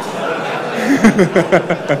know.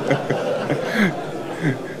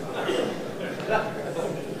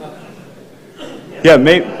 Yeah,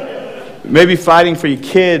 maybe fighting for your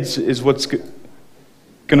kids is what's going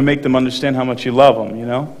to make them understand how much you love them,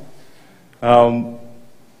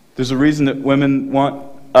 There's a reason that women want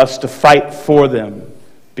us to fight for them,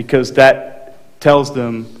 because that tells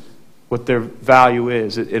them what their value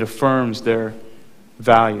is. It affirms their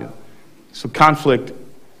value. So conflict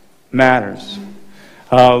matters.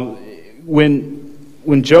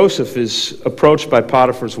 When Joseph is approached by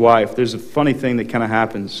Potiphar's wife, there's a funny thing that kind of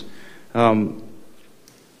happens.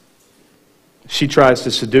 She tries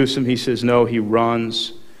to seduce him. He says no. He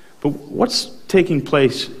runs. But what's taking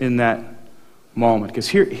place in that moment? Because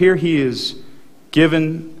here he is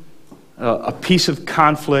given a piece of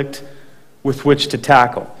conflict with which to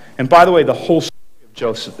tackle. And by the way, the whole story of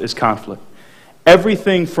Joseph is conflict.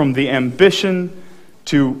 Everything from the ambition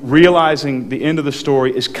to realizing the end of the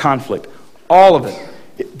story is conflict. All of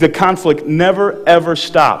it. The conflict never, ever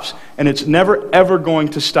stops. And it's never, ever going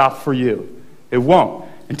to stop for you. It won't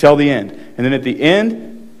until the end. And then at the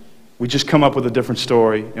end, we just come up with a different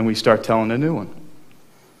story and we start telling a new one.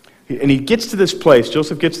 And he gets to this place,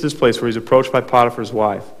 Joseph gets to this place where he's approached by Potiphar's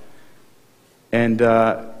wife. And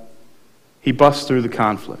he busts through the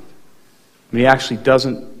conflict. I mean, he actually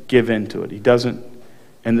doesn't give in to it. He doesn't.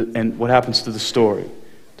 And what happens to the story?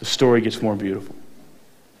 The story gets more beautiful.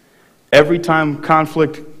 Every time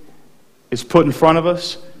conflict is put in front of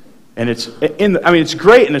us, and it's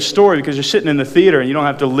great in a story because you're sitting in the theater and you don't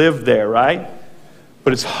have to live there, right?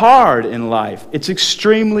 But it's hard in life. It's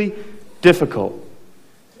extremely difficult.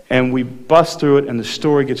 And we bust through it, and the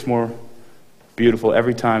story gets more beautiful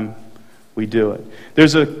every time we do it.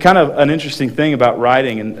 There's a kind of an interesting thing about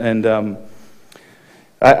writing, and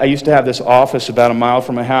I used to have this office about a mile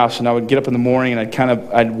from my house, and I would get up in the morning and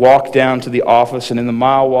I'd walk down to the office, and in the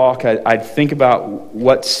mile walk, I'd think about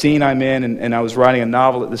what scene I'm in, and I was writing a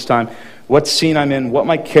novel at this time, what scene I'm in, what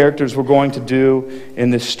my characters were going to do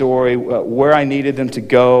in this story, where I needed them to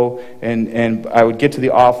go, and I would get to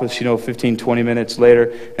the office, 15, 20 minutes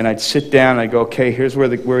later, and I'd sit down and I'd go, okay, here's where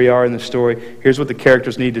we are in the story, here's what the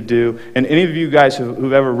characters need to do. And any of you guys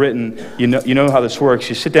who've ever written, you know how this works.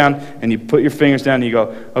 You sit down and you put your fingers down and you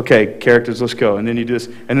go, okay, characters, let's go. And then you do this,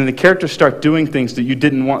 and then the characters start doing things that you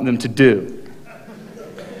didn't want them to do.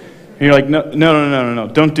 And you're like, no,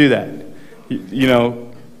 don't do that.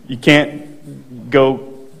 You can't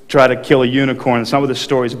go try to kill a unicorn. That's not what this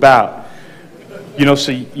story's about.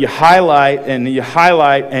 So you highlight and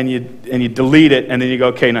you delete it, and then you go,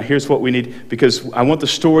 okay, now here's what we need, because I want the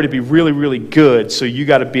story to be really, really good, so you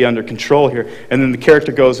got to be under control here. And then the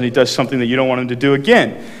character goes and he does something that you don't want him to do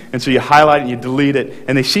again. And so you highlight and you delete it,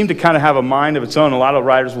 and they seem to kind of have a mind of its own. A lot of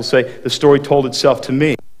writers will say, the story told itself to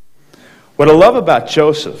me. What I love about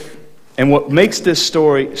Joseph, and what makes this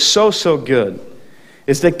story so good,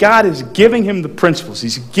 is that God is giving him the principles.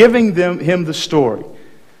 He's giving him the story.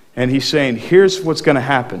 And he's saying, here's what's going to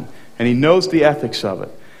happen. And he knows the ethics of it.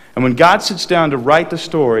 And when God sits down to write the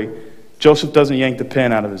story, Joseph doesn't yank the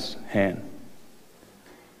pen out of his hand.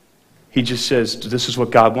 He just says, this is what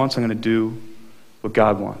God wants. I'm going to do what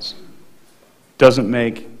God wants. Doesn't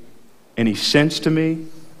make any sense to me,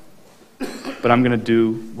 but I'm going to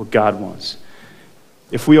do what God wants.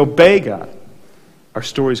 If we obey God, our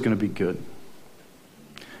story is going to be good.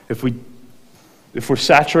 If we're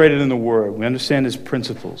saturated in the Word, we understand His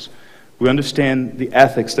principles, we understand the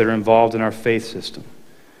ethics that are involved in our faith system,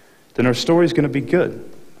 then our story is going to be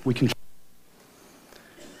good. We can.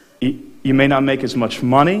 You may not make as much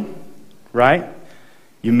money, right?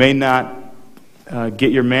 You may not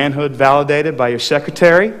get your manhood validated by your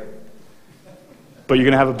secretary, but you're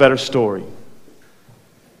going to have a better story.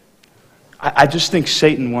 I just think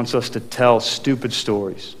Satan wants us to tell stupid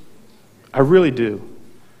stories. I really do.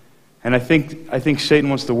 And I think Satan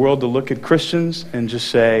wants the world to look at Christians and just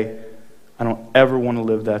say, I don't ever want to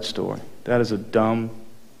live that story. That is a dumb,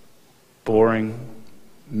 boring,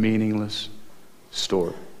 meaningless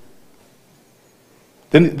story.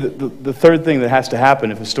 Then the third thing that has to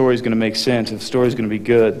happen if a story is going to make sense, if a story is going to be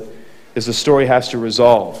good, is the story has to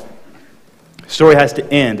resolve. The story has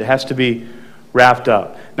to end. It has to be wrapped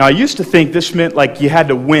up. Now, I used to think this meant like you had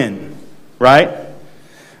to win, right?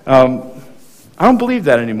 I don't believe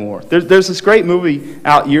that anymore. There's this great movie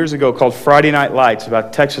out years ago called Friday Night Lights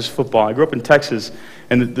about Texas football. I grew up in Texas,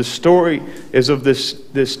 and the story is of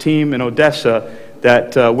this team in Odessa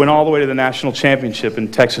that went all the way to the national championship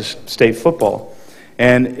in Texas state football.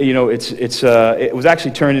 And it was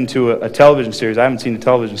actually turned into a television series. I haven't seen the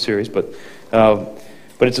television series, but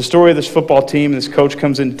it's a story of this football team. This coach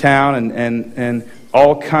comes into town, and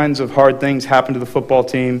all kinds of hard things happen to the football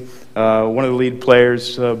team. One of the lead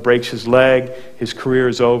players breaks his leg. His career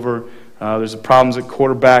is over. There's problems at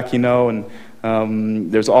quarterback, and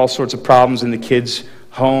there's all sorts of problems in the kids'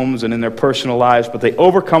 homes and in their personal lives. But they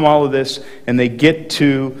overcome all of this, and they get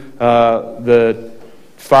to the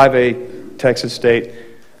 5A Texas State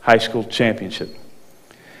High School Championship.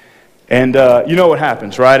 And you know what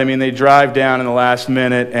happens, right? I mean, they drive down in the last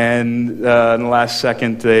minute, and in the last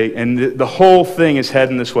second, the whole thing is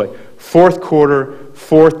heading this way. Fourth quarter,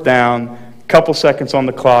 fourth down, couple seconds on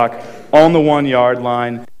the clock, on the 1 yard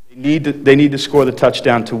line. They need to score the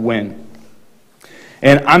touchdown to win.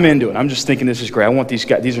 And I'm into it. I'm just thinking this is great. I want these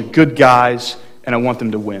guys. These are good guys, and I want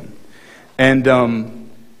them to win. And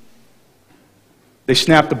they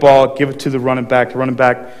snap the ball, give it to the running back. The running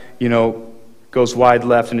back, goes wide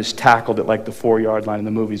left and is tackled at like the 4 yard line, and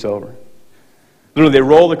the movie's over. Literally, they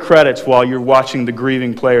roll the credits while you're watching the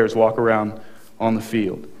grieving players walk around on the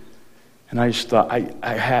field. And I just thought, I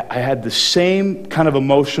had the same kind of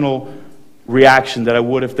emotional reaction that I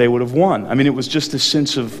would if they would have won. I mean, it was just a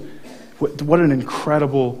sense of, what an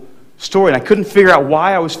incredible story. And I couldn't figure out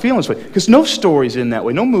why I was feeling this way. Because no story's in that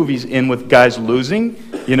way. No movie's in with guys losing,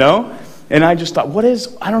 And I just thought,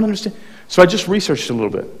 I don't understand. So I just researched a little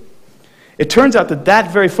bit. It turns out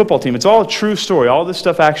that very football team, it's all a true story. All this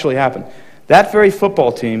stuff actually happened. That very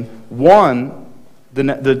football team won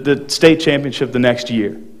the state championship the next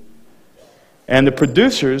year. And the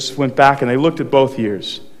producers went back and they looked at both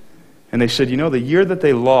years. And they said, the year that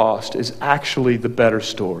they lost is actually the better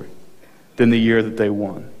story than the year that they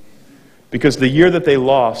won. Because the year that they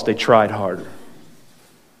lost, they tried harder.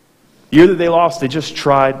 The year that they lost, they just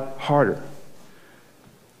tried harder.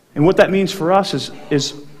 And what that means for us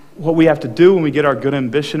is what we have to do when we get our good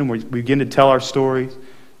ambition and we begin to tell our story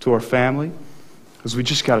to our family. Because we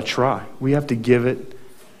just got to try. We have to give it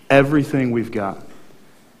everything we've got.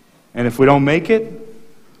 And if we don't make it,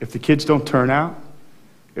 if the kids don't turn out,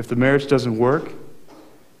 if the marriage doesn't work,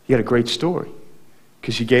 you had a great story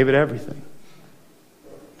because you gave it everything.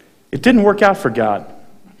 It didn't work out for God.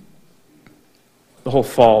 The whole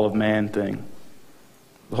fall of man thing.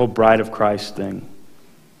 The whole bride of Christ thing.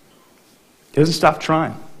 He doesn't stop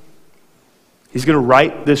trying. He's going to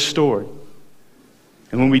write this story.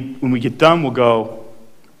 And when we get done, we'll go,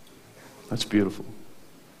 that's beautiful.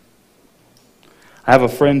 I have a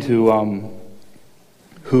friend who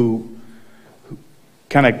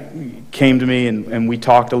kind of came to me and we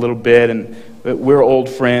talked a little bit, and we're old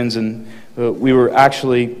friends, and we were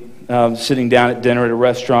actually sitting down at dinner at a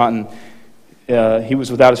restaurant, and he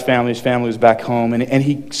was without his family was back home, and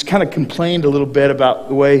he kind of complained a little bit about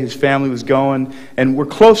the way his family was going, and we're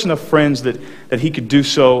close enough friends that he could do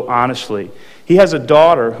so honestly. He has a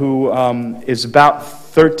daughter who is about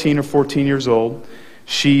 13 or 14 years old.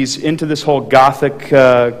 She's into this whole gothic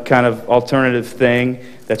kind of alternative thing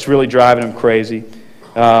that's really driving him crazy.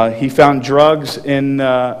 He found drugs in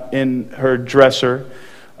her dresser,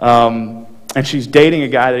 and she's dating a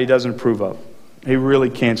guy that he doesn't approve of. He really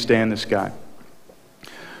can't stand this guy.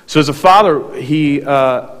 So as a father,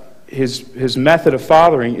 his method of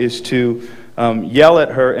fathering is to yell at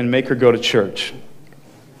her and make her go to church,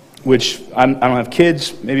 which I don't have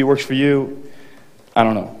kids. Maybe it works for you. I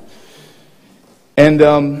don't know. And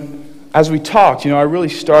as we talked, I really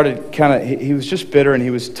started he was just bitter and he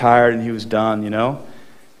was tired and he was done,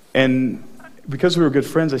 And because we were good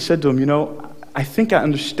friends, I said to him, I think I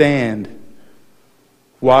understand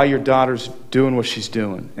why your daughter's doing what she's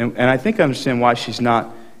doing. And I think I understand why she's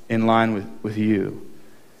not in line with you.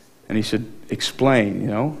 And he said, explain,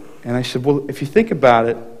 And I said, well, if you think about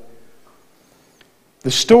it,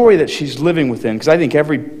 the story that she's living within, because I think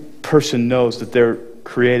every person knows that they're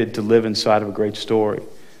created to live inside of a great story.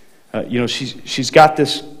 She's got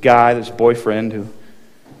this guy, this boyfriend who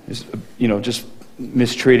is, just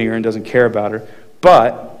mistreating her and doesn't care about her,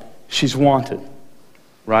 but she's wanted,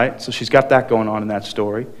 right? So she's got that going on in that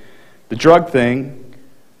story. The drug thing,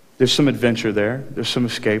 there's some adventure there. There's some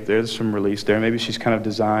escape there. There's some release there. Maybe she's kind of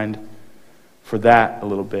designed for that a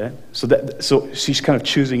little bit. So she's kind of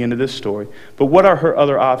choosing into this story. But what are her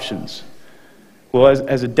other options? Well,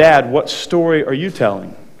 as a dad, what story are you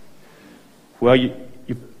telling? Well, you're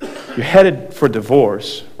headed for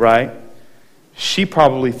divorce, right? She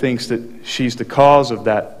probably thinks that she's the cause of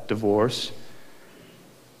that divorce.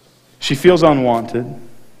 She feels unwanted.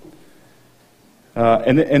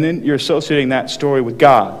 And then you're associating that story with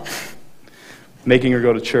God, making her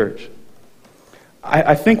go to church.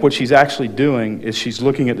 I think what she's actually doing is she's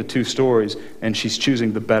looking at the two stories and she's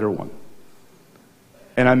choosing the better one.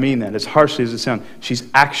 And I mean that, as harshly as it sounds. She's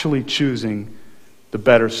actually choosing the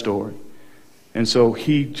better story. And so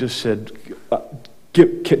he just said,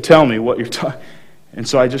 tell me what you're talking. And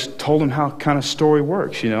so I just told him how kind of story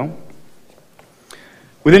works,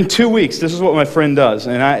 Within 2 weeks, this is what my friend does.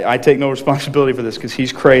 And I take no responsibility for this because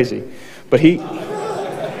he's crazy. But he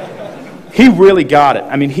really got it.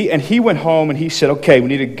 I mean, he went home and he said, okay, we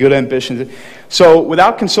need a good ambition. So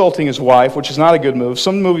without consulting his wife, which is not a good move,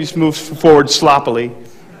 some movies move forward sloppily.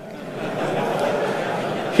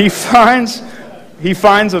 He finds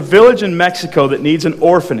a village in Mexico that needs an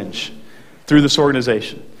orphanage through this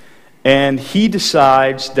organization. And he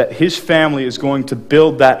decides that his family is going to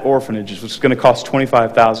build that orphanage, which is going to cost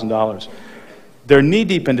 $25,000. They're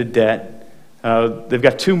knee-deep into debt. They've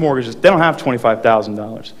got 2 mortgages. They don't have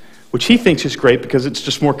 $25,000, which he thinks is great because it's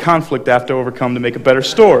just more conflict they have to overcome to make a better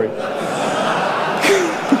story.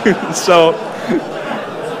 So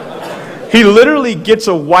he literally gets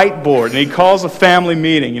a whiteboard and he calls a family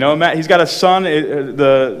meeting. He's got a son.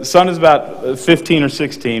 The son is about 15 or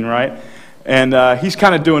 16, right? And he's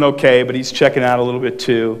kind of doing okay, but he's checking out a little bit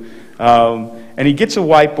too. And he gets a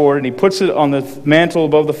whiteboard and he puts it on the mantle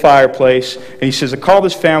above the fireplace. And he says, I call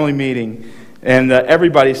this family meeting. And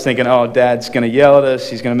everybody's thinking, oh, Dad's going to yell at us.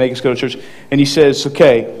 He's going to make us go to church. And he says,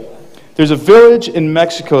 okay, there's a village in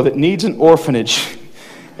Mexico that needs an orphanage.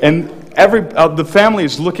 And the family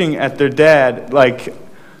is looking at their dad like,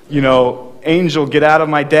 angel, get out of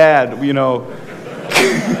my dad.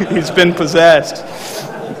 He's been possessed.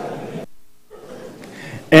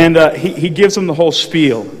 And he gives them the whole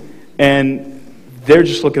spiel. And they're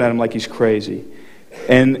just looking at him like he's crazy.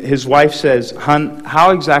 And his wife says, hon,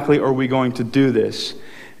 how exactly are we going to do this?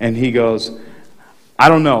 And he goes, I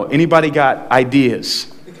don't know. Anybody got ideas?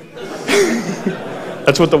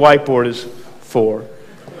 That's what the whiteboard is for.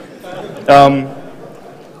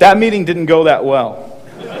 That meeting didn't go that well.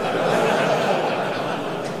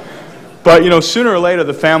 But, sooner or later,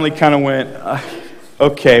 the family kind of went,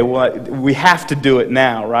 okay, well, we have to do it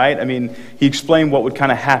now, right? I mean, he explained what would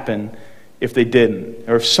kind of happen if they didn't,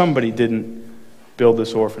 or if somebody didn't build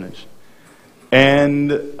this orphanage. And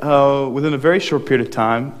within a very short period of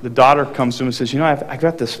time, the daughter comes to him and says, I've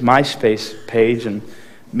got this MySpace page, and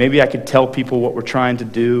maybe I could tell people what we're trying to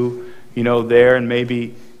do, there, and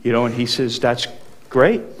maybe, and he says, that's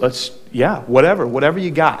great, whatever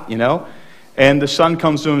you got, And the son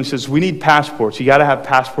comes to him and says, we need passports. You got to have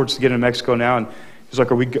passports to get into Mexico now. And he's like,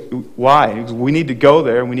 why? He goes, we need to go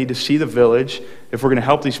there, and we need to see the village. If we're going to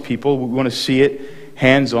help these people, we want to see it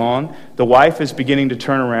hands-on. The wife is beginning to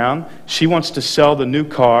turn around. She wants to sell the new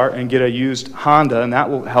car and get a used Honda, and that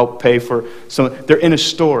will help pay for some. They're in a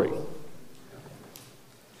story.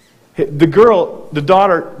 The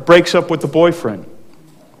daughter breaks up with the boyfriend.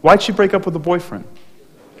 Why'd she break up with the boyfriend?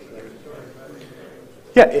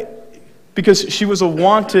 Yeah, because she was a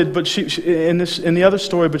wanted, but she in the other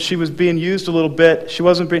story, but she was being used a little bit. She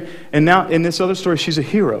wasn't being, and now in this other story, she's a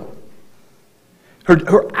hero.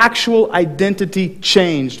 Her actual identity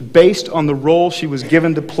changed based on the role she was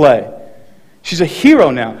given to play. She's a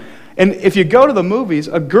hero now. And if you go to the movies,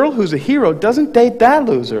 a girl who's a hero doesn't date that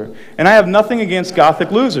loser. And I have nothing against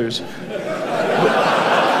gothic losers.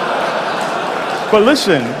 But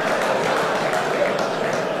listen,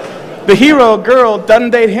 the hero girl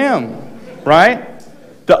doesn't date him, right?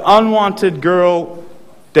 The unwanted girl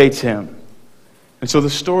dates him. And so the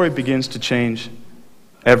story begins to change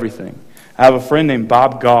everything. I have a friend named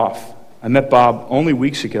Bob Goff. I met Bob only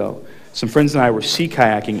weeks ago. Some friends and I were sea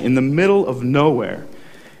kayaking in the middle of nowhere.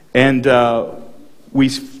 And we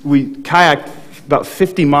kayaked about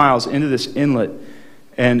 50 miles into this inlet.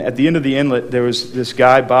 And at the end of the inlet, there was this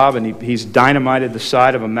guy, Bob, and he's dynamited the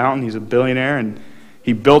side of a mountain. He's a billionaire, and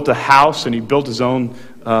he built a house, and he built his own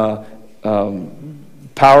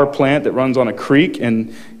power plant that runs on a creek.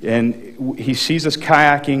 And he sees us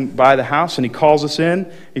kayaking by the house, and he calls us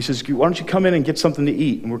in. He says, why don't you come in and get something to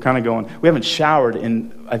eat? And we're kind of going, we haven't showered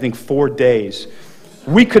in, I think, 4 days.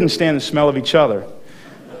 We couldn't stand the smell of each other.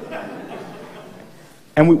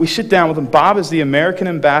 And we sit down with him. Bob is the American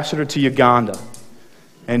ambassador to Uganda.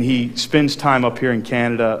 And he spends time up there in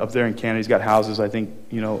Canada. He's got houses, I think,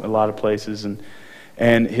 a lot of places.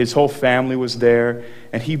 And his whole family was there.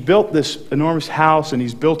 And he built this enormous house, and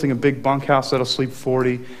he's building a big bunkhouse that'll sleep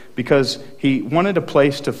 40 because he wanted a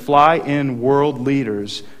place to fly in world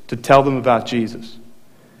leaders to tell them about Jesus.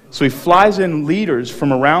 So he flies in leaders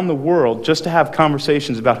from around the world just to have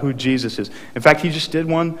conversations about who Jesus is. In fact, he just did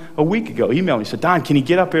one a week ago. He emailed me. He said, Don, can you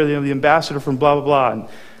get up here, the ambassador from blah, blah, blah. And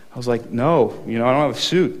I was like, no, I don't have a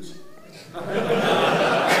suit.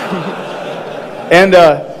 And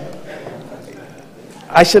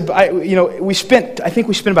I said, we spent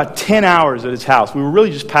about 10 hours at his house. We were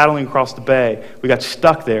really just paddling across the bay. We got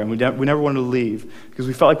stuck there, and we never wanted to leave because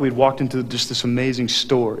we felt like we'd walked into just this amazing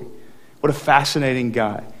story. What a fascinating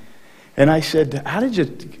guy. And I said, how did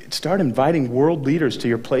you start inviting world leaders to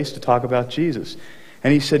your place to talk about Jesus?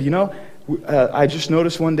 And he said, I just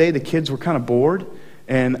noticed one day the kids were kind of bored,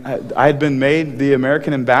 and I had been made the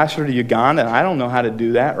American ambassador to Uganda, and I don't know how to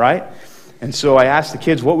do that, right? And so I asked the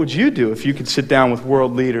kids, what would you do if you could sit down with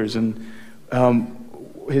world leaders? And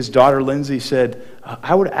his daughter Lindsay said,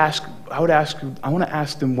 I want to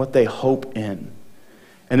ask them what they hope in.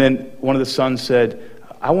 And then one of the sons said,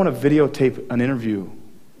 I want to videotape an interview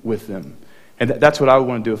with them. And that's what I would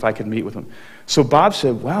want to do if I could meet with them. So Bob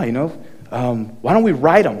said, wow, why don't we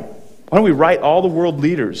write them? Why don't we write all the world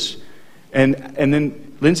leaders? And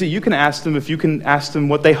then, Lindsay, you can ask them if you can ask them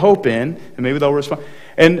what they hope in, and maybe they'll respond.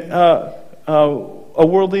 And a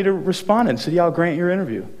world leader responded and said, yeah, I'll grant your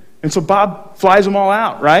interview. And so Bob flies them all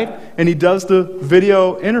out, right? And he does the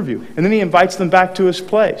video interview. And then he invites them back to his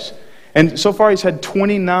place. And so far he's had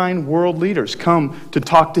 29 world leaders come to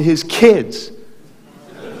talk to his kids.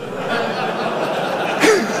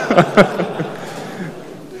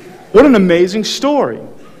 What an amazing story.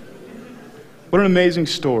 What an amazing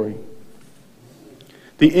story.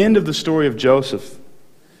 The end of the story of Joseph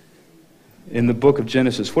in the book of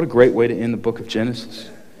Genesis. What a great way to end the book of Genesis.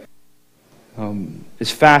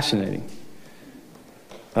 It's fascinating.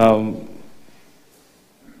 Let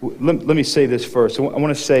me say this first. I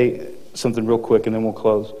want to say something real quick and then we'll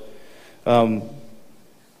close.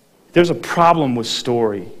 There's a problem with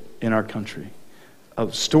story in our country.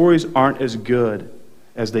 Stories aren't as good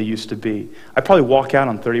as they used to be. I probably walk out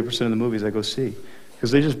on 30% of the movies I go see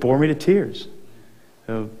because they just bore me to tears.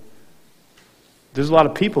 There's a lot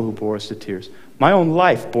of people who bore us to tears. My own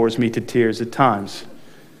life bores me to tears at times.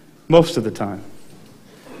 Most of the time.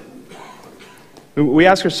 We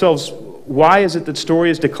ask ourselves, why is it that story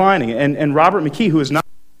is declining? And Robert McKee, who is not,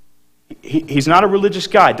 he's not a religious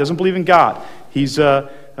guy, doesn't believe in God. He's an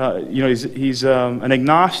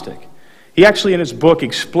agnostic. He actually in his book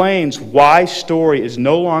explains why story is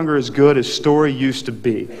no longer as good as story used to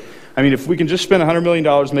be. I mean, if we can just spend $100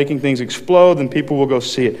 million making things explode, then people will go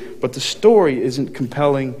see it. But the story isn't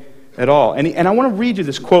compelling at all. And I want to read you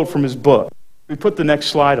this quote from his book. We put the next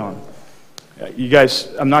slide on. You guys,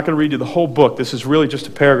 I'm not going to read you the whole book. This is really just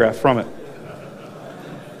a paragraph from it.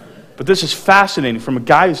 But this is fascinating from a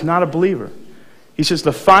guy who's not a believer. He says,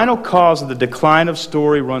 the final cause of the decline of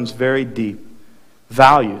story runs very deep.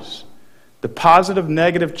 Values. The positive,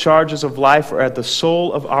 negative charges of life are at the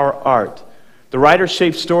soul of our art. The writer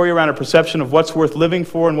shapes story around a perception of what's worth living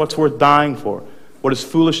for and what's worth dying for, what is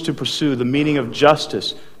foolish to pursue, the meaning of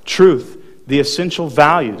justice, truth, the essential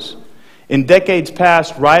values. In decades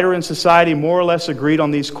past, writer and society more or less agreed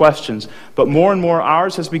on these questions, but more and more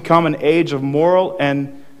ours has become an age of moral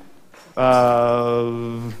and, I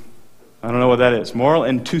don't know what that is, moral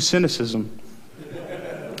and to cynicism,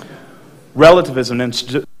 relativism,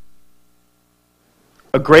 and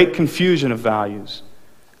a great confusion of values.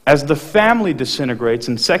 As the family disintegrates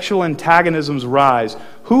and sexual antagonisms rise,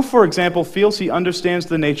 who, for example, feels he understands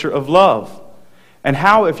the nature of love? And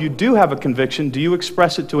how, if you do have a conviction, do you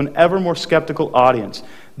express it to an ever more skeptical audience?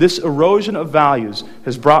 This erosion of values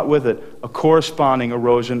has brought with it a corresponding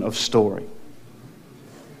erosion of story.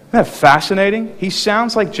 Isn't that fascinating? He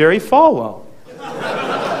sounds like Jerry Falwell.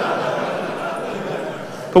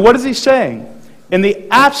 But what is he saying? In the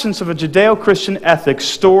absence of a Judeo-Christian ethic,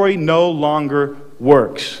 story no longer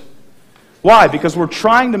works. Why? Because we're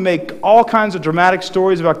trying to make all kinds of dramatic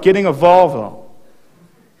stories about getting a Volvo.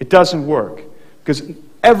 It doesn't work. Because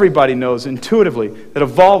everybody knows intuitively that a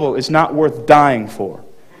Volvo is not worth dying for.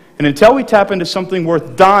 And until we tap into something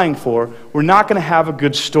worth dying for, we're not going to have a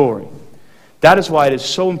good story. That is why it is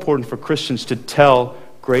so important for Christians to tell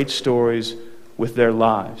great stories with their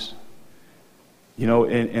lives. You know,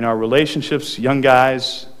 in our relationships, young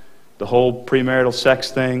guys, the whole premarital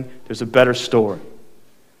sex thing, there's a better story.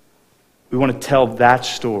 We want to tell that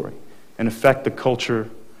story and affect the culture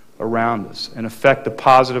around us and affect the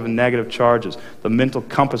positive and negative charges, the mental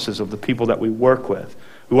compasses of the people that we work with.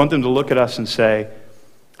 We want them to look at us and say,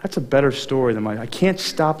 that's a better story than mine. I can't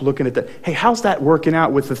stop looking at that. Hey, how's that working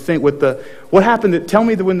out with the thing, what happened? Tell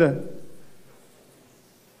me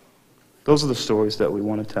those are the stories that we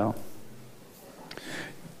want to tell.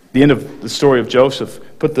 The end of the story of Joseph,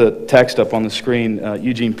 put the text up on the screen.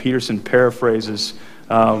 Eugene Peterson paraphrases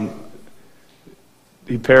this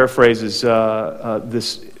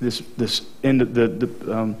end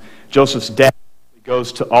of Joseph's death. He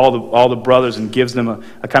goes to all the brothers and gives them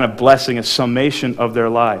a kind of blessing, a summation of their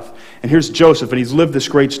life. And here's Joseph, and he's lived this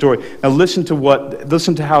great story. Now listen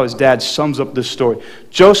to how his dad sums up this story.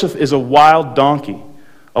 Joseph is a wild donkey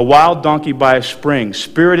by a spring,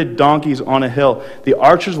 spirited donkeys on a hill. The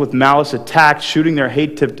archers with malice attacked, shooting their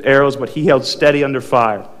hate-tipped arrows, but he held steady under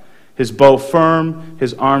fire. His bow firm,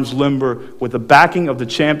 his arms limber, with the backing of the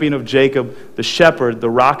champion of Jacob, the shepherd, the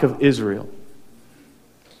rock of Israel.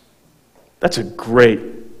 That's a great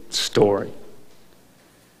story.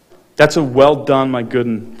 That's a well done, my good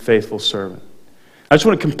and faithful servant. I just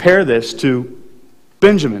want to compare this to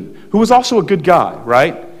Benjamin, who was also a good guy,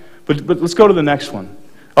 right? But let's go to the next one.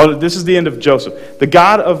 Oh, this is the end of Joseph. The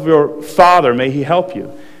God of your father, may he help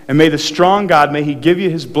you. And may the strong God, may he give you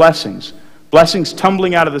his blessings. Blessings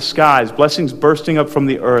tumbling out of the skies, blessings bursting up from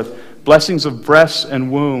the earth, blessings of breasts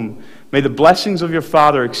and womb. May the blessings of your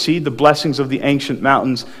father exceed the blessings of the ancient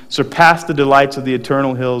mountains, surpass the delights of the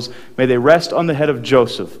eternal hills. May they rest on the head of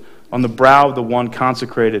Joseph, on the brow of the one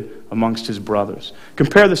consecrated amongst his brothers.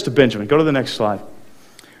 Compare this to Benjamin. Go to the next slide.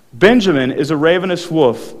 Benjamin is a ravenous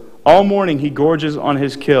wolf. All morning he gorges on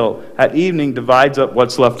his kill. At evening divides up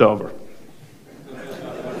what's left over.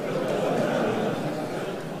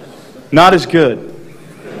 Not as good.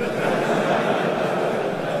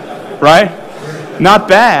 Right? Not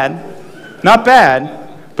bad,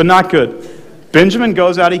 but not good. Benjamin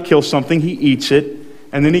goes out, he kills something, he eats it,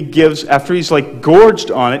 and then he gives, after he's like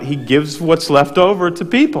gorged on it, he gives what's left over to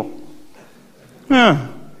people. You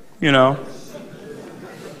know.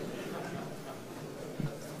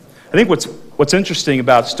 I think what's interesting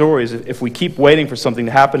about stories, if we keep waiting for something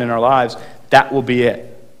to happen in our lives, that will be it.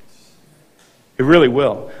 It really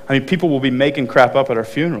will. I mean, people will be making crap up at our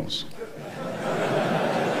funerals.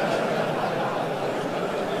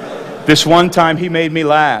 This one time he made me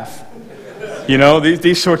laugh. You know,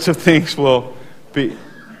 these sorts of things will be...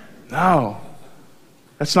 No,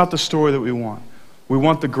 that's not the story that we want. We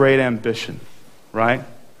want the great ambition, right?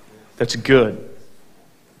 That's good.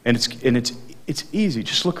 And it's easy.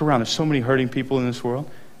 Just look around. There's so many hurting people in this world.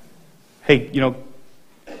 Hey,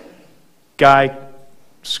 guy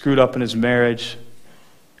screwed up in his marriage,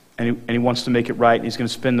 and he wants to make it right, and he's going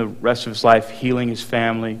to spend the rest of his life healing his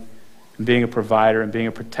family and being a provider and being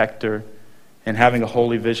a protector and having a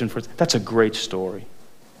holy vision for it. That's a great story.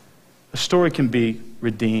 A story can be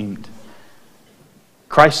redeemed.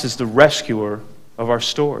 Christ is the rescuer of our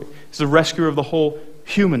story. He's the rescuer of the whole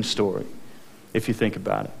human story, if you think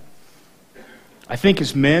about it. I think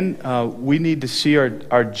as men, we need to see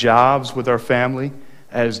our jobs with our family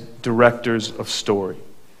as directors of story.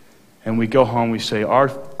 And we go home, we say,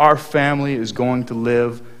 our family is going to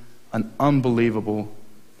live an unbelievable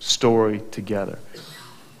story together.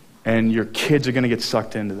 And your kids are going to get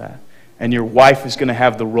sucked into that. And your wife is going to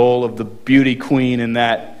have the role of the beauty queen in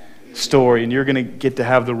that story. And you're going to get to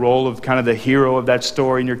have the role of kind of the hero of that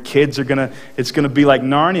story. And your kids it's going to be like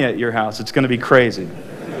Narnia at your house. It's going to be crazy.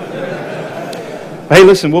 Hey,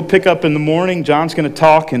 listen, we'll pick up in the morning. John's going to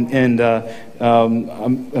talk, and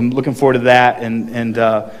I'm looking forward to that. And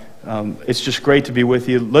it's just great to be with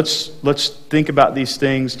you. Let's think about these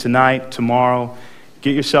things tonight, tomorrow.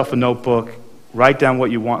 Get yourself a notebook. Write down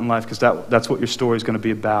what you want in life, because that's what your story is going to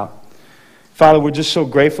be about. Father, we're just so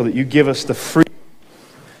grateful that you give us the freedom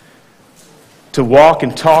to walk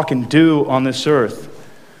and talk and do on this earth.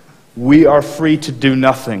 We are free to do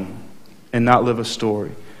nothing and not live a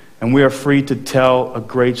story. And we are free to tell a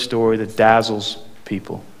great story that dazzles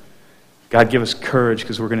people. God, give us courage,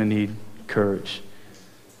 because we're going to need courage.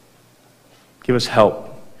 Give us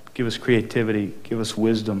help. Give us creativity. Give us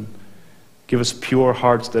wisdom. Give us pure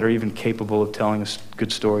hearts that are even capable of telling a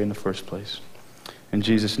good story in the first place. In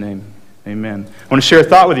Jesus' name, amen. I want to share a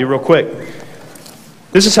thought with you real quick.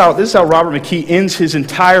 This is how Robert McKee ends his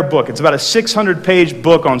entire book. It's about a 600-page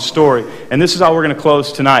book on story. And this is how we're going to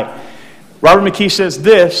close tonight. Robert McKee says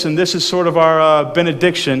this, and this is sort of our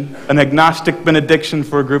benediction, an agnostic benediction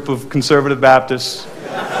for a group of conservative Baptists.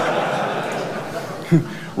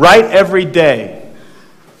 Write every day,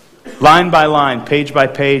 line by line, page by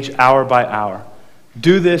page, hour by hour.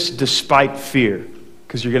 Do this despite fear,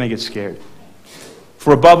 because you're going to get scared.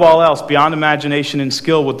 For above all else, beyond imagination and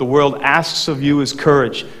skill, what the world asks of you is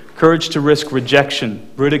courage. Courage to risk rejection,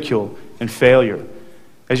 ridicule, and failure.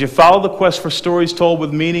 As you follow the quest for stories told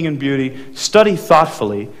with meaning and beauty, study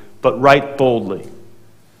thoughtfully, but write boldly.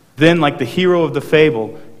 Then, like the hero of the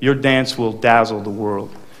fable, your dance will dazzle the world.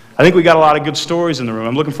 I think we got a lot of good stories in the room.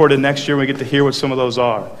 I'm looking forward to next year when we get to hear what some of those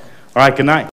are. All right, good night.